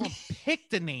 Everyone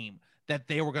picked a name that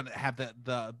they were going to have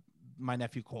my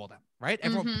nephew call them, right?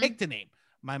 Everyone picked a name.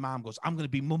 My mom goes, I'm going to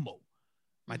be Mumu.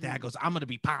 My dad goes, I'm going to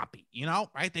be Poppy, you know,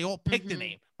 right? They all picked a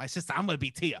name. My sister, I'm going to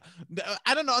be Tia.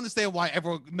 I don't understand why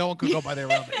no one could go by their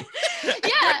real name.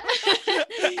 Yeah.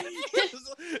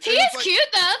 Tia's like, cute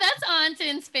though. That's aunt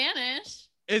in Spanish.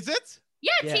 Is it?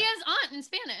 Yeah, Tia's aunt in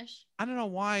Spanish. I don't know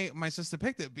why my sister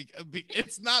picked it.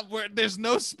 It's not where there's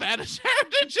no Spanish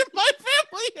heritage in my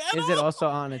family. Is it also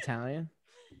on Italian?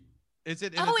 Is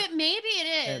it? It maybe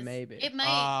it is. It may be. It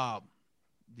might.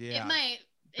 Yeah. It might.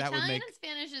 Italian and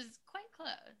Spanish is quite close.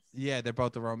 Yeah, they're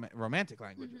both the romantic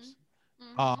languages.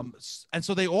 And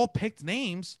so they all picked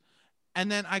names, and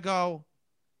then I go,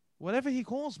 whatever he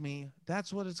calls me,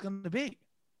 that's what it's gonna be.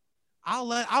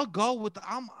 I'll go with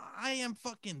I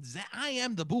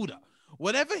am the Buddha.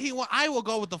 Whatever he want, I will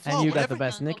go with the flow. And you got the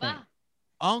best nickname.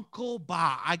 Uncle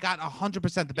Ba. I got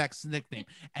 100% the best nickname.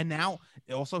 And now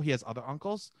also he has other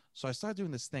uncles. So I started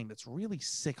doing this thing that's really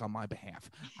sick on my behalf.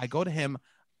 I go to him.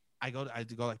 I go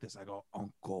like this. I go,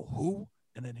 Uncle who?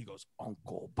 And then he goes,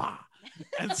 Uncle Ba.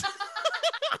 And so,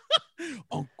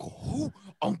 Uncle who?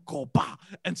 Uncle Ba.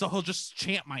 And so he'll just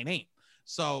chant my name.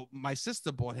 So my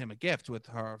sister bought him a gift with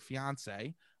her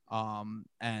fiance.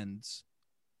 And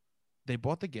they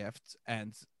bought the gift,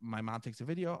 and my mom takes a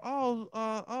video.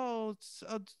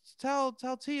 Tell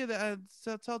Tia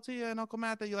tell Tia and Uncle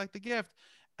Matt that you like the gift.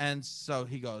 And so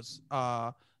he goes,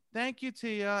 thank you,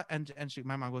 Tia. And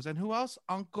my mom goes, and who else?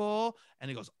 Uncle. And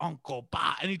he goes, Uncle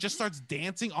Ba. And he just starts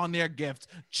dancing on their gift,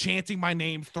 chanting my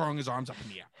name, throwing his arms up in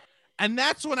the air. And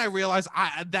that's when I realized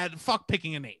that fuck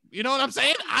picking a name. You know what I'm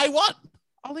saying? I won.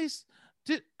 Elise,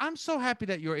 I'm so happy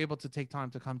that you were able to take time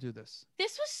to come do this.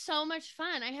 This was so much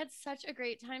fun. I had such a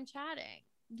great time chatting.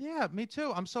 Yeah, me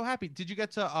too. I'm so happy. Did you get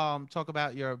to talk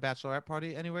about your bachelorette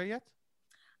party anywhere yet?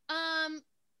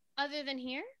 Other than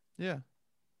here? Yeah.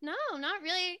 No, not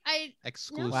really.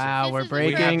 Exclusive. Wow, we're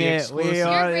breaking it. We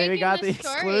got the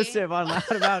exclusive on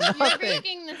Loud About Nothing. You're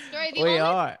breaking the story. We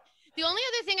are. The only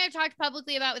other thing I've talked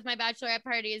publicly about with my bachelorette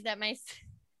party is that my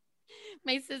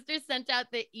sister sent out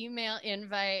the email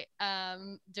invite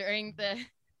during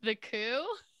the coup.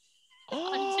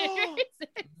 Oh,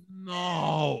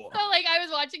 no. So like I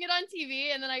was watching it on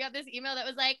TV and then I got this email that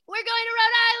was like, we're going to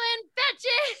Rhode Island,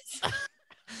 bitches.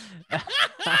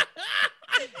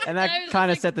 And that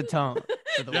kind of set the tone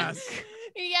for the week.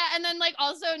 Yeah, and then like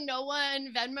also no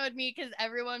one Venmo'd me because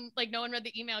no one read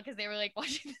the email because they were like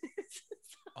watching this.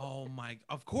 Oh my,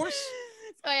 of course.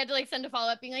 So I had to like send a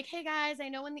follow-up being like, hey guys, I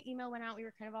know when the email went out, we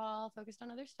were kind of all focused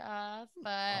on other stuff,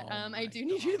 but I do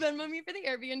need you to Venmo me for the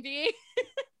Airbnb.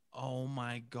 Oh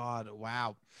my God.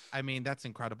 Wow. I mean, that's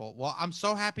incredible. Well, I'm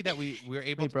so happy that we were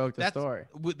able to broke the story.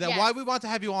 Why we want to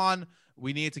have you on.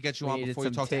 We needed to get you on before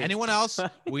you talk to anyone else.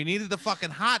 We needed the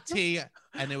fucking hot tea,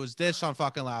 and it was this on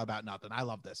fucking Loud About Nothing. I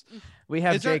love this. We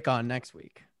have Jake on next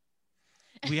week.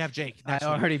 We have Jake. I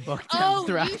already booked him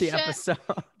throughout the episode.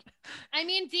 I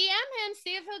mean, DM him,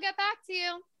 see if he'll get back to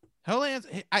you. He'll answer.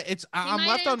 I'm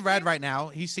left on red right now.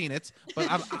 He's seen it, but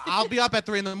I'll be up at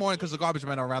 3 a.m. because the garbage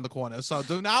men are around the corner. So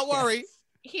do not worry.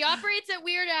 He operates at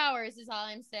weird hours is all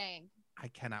I'm saying. I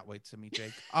cannot wait to meet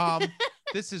Jake.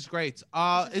 This is great.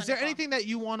 Is there anything that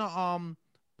you want to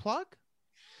plug?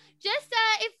 Just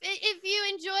if you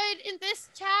enjoyed in this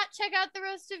chat, check out the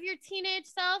Roast of Your Teenage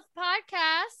Self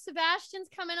podcast. Sebastian's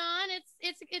coming on.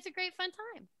 It's a great fun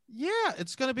time. Yeah,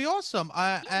 it's gonna be awesome.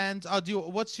 And I'll do.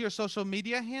 What's your social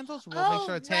media handles? We'll make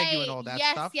sure to tag you and all that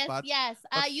stuff. Yes.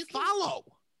 You can follow.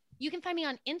 You can find me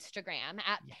on Instagram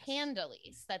at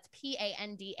Pandalise. That's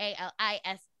Pandalise.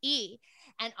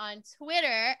 And on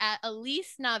Twitter at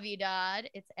Elise Navidad.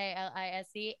 It's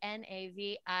ALISENAVIDAD.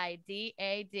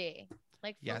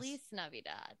 Like Feliz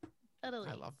Navidad. Totally.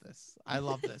 I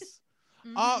love this.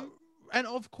 Mm-hmm. And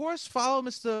of course, follow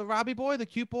Mr. Robbie Boy, the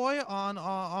cute boy,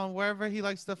 on wherever he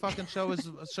likes to fucking show his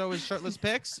shirtless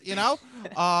pics. You know,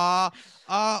 all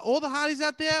the hotties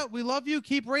out there, we love you.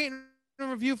 Keep rating and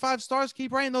review 5 stars.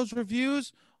 Keep writing those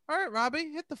reviews. All right,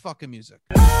 Robbie, hit the fucking music.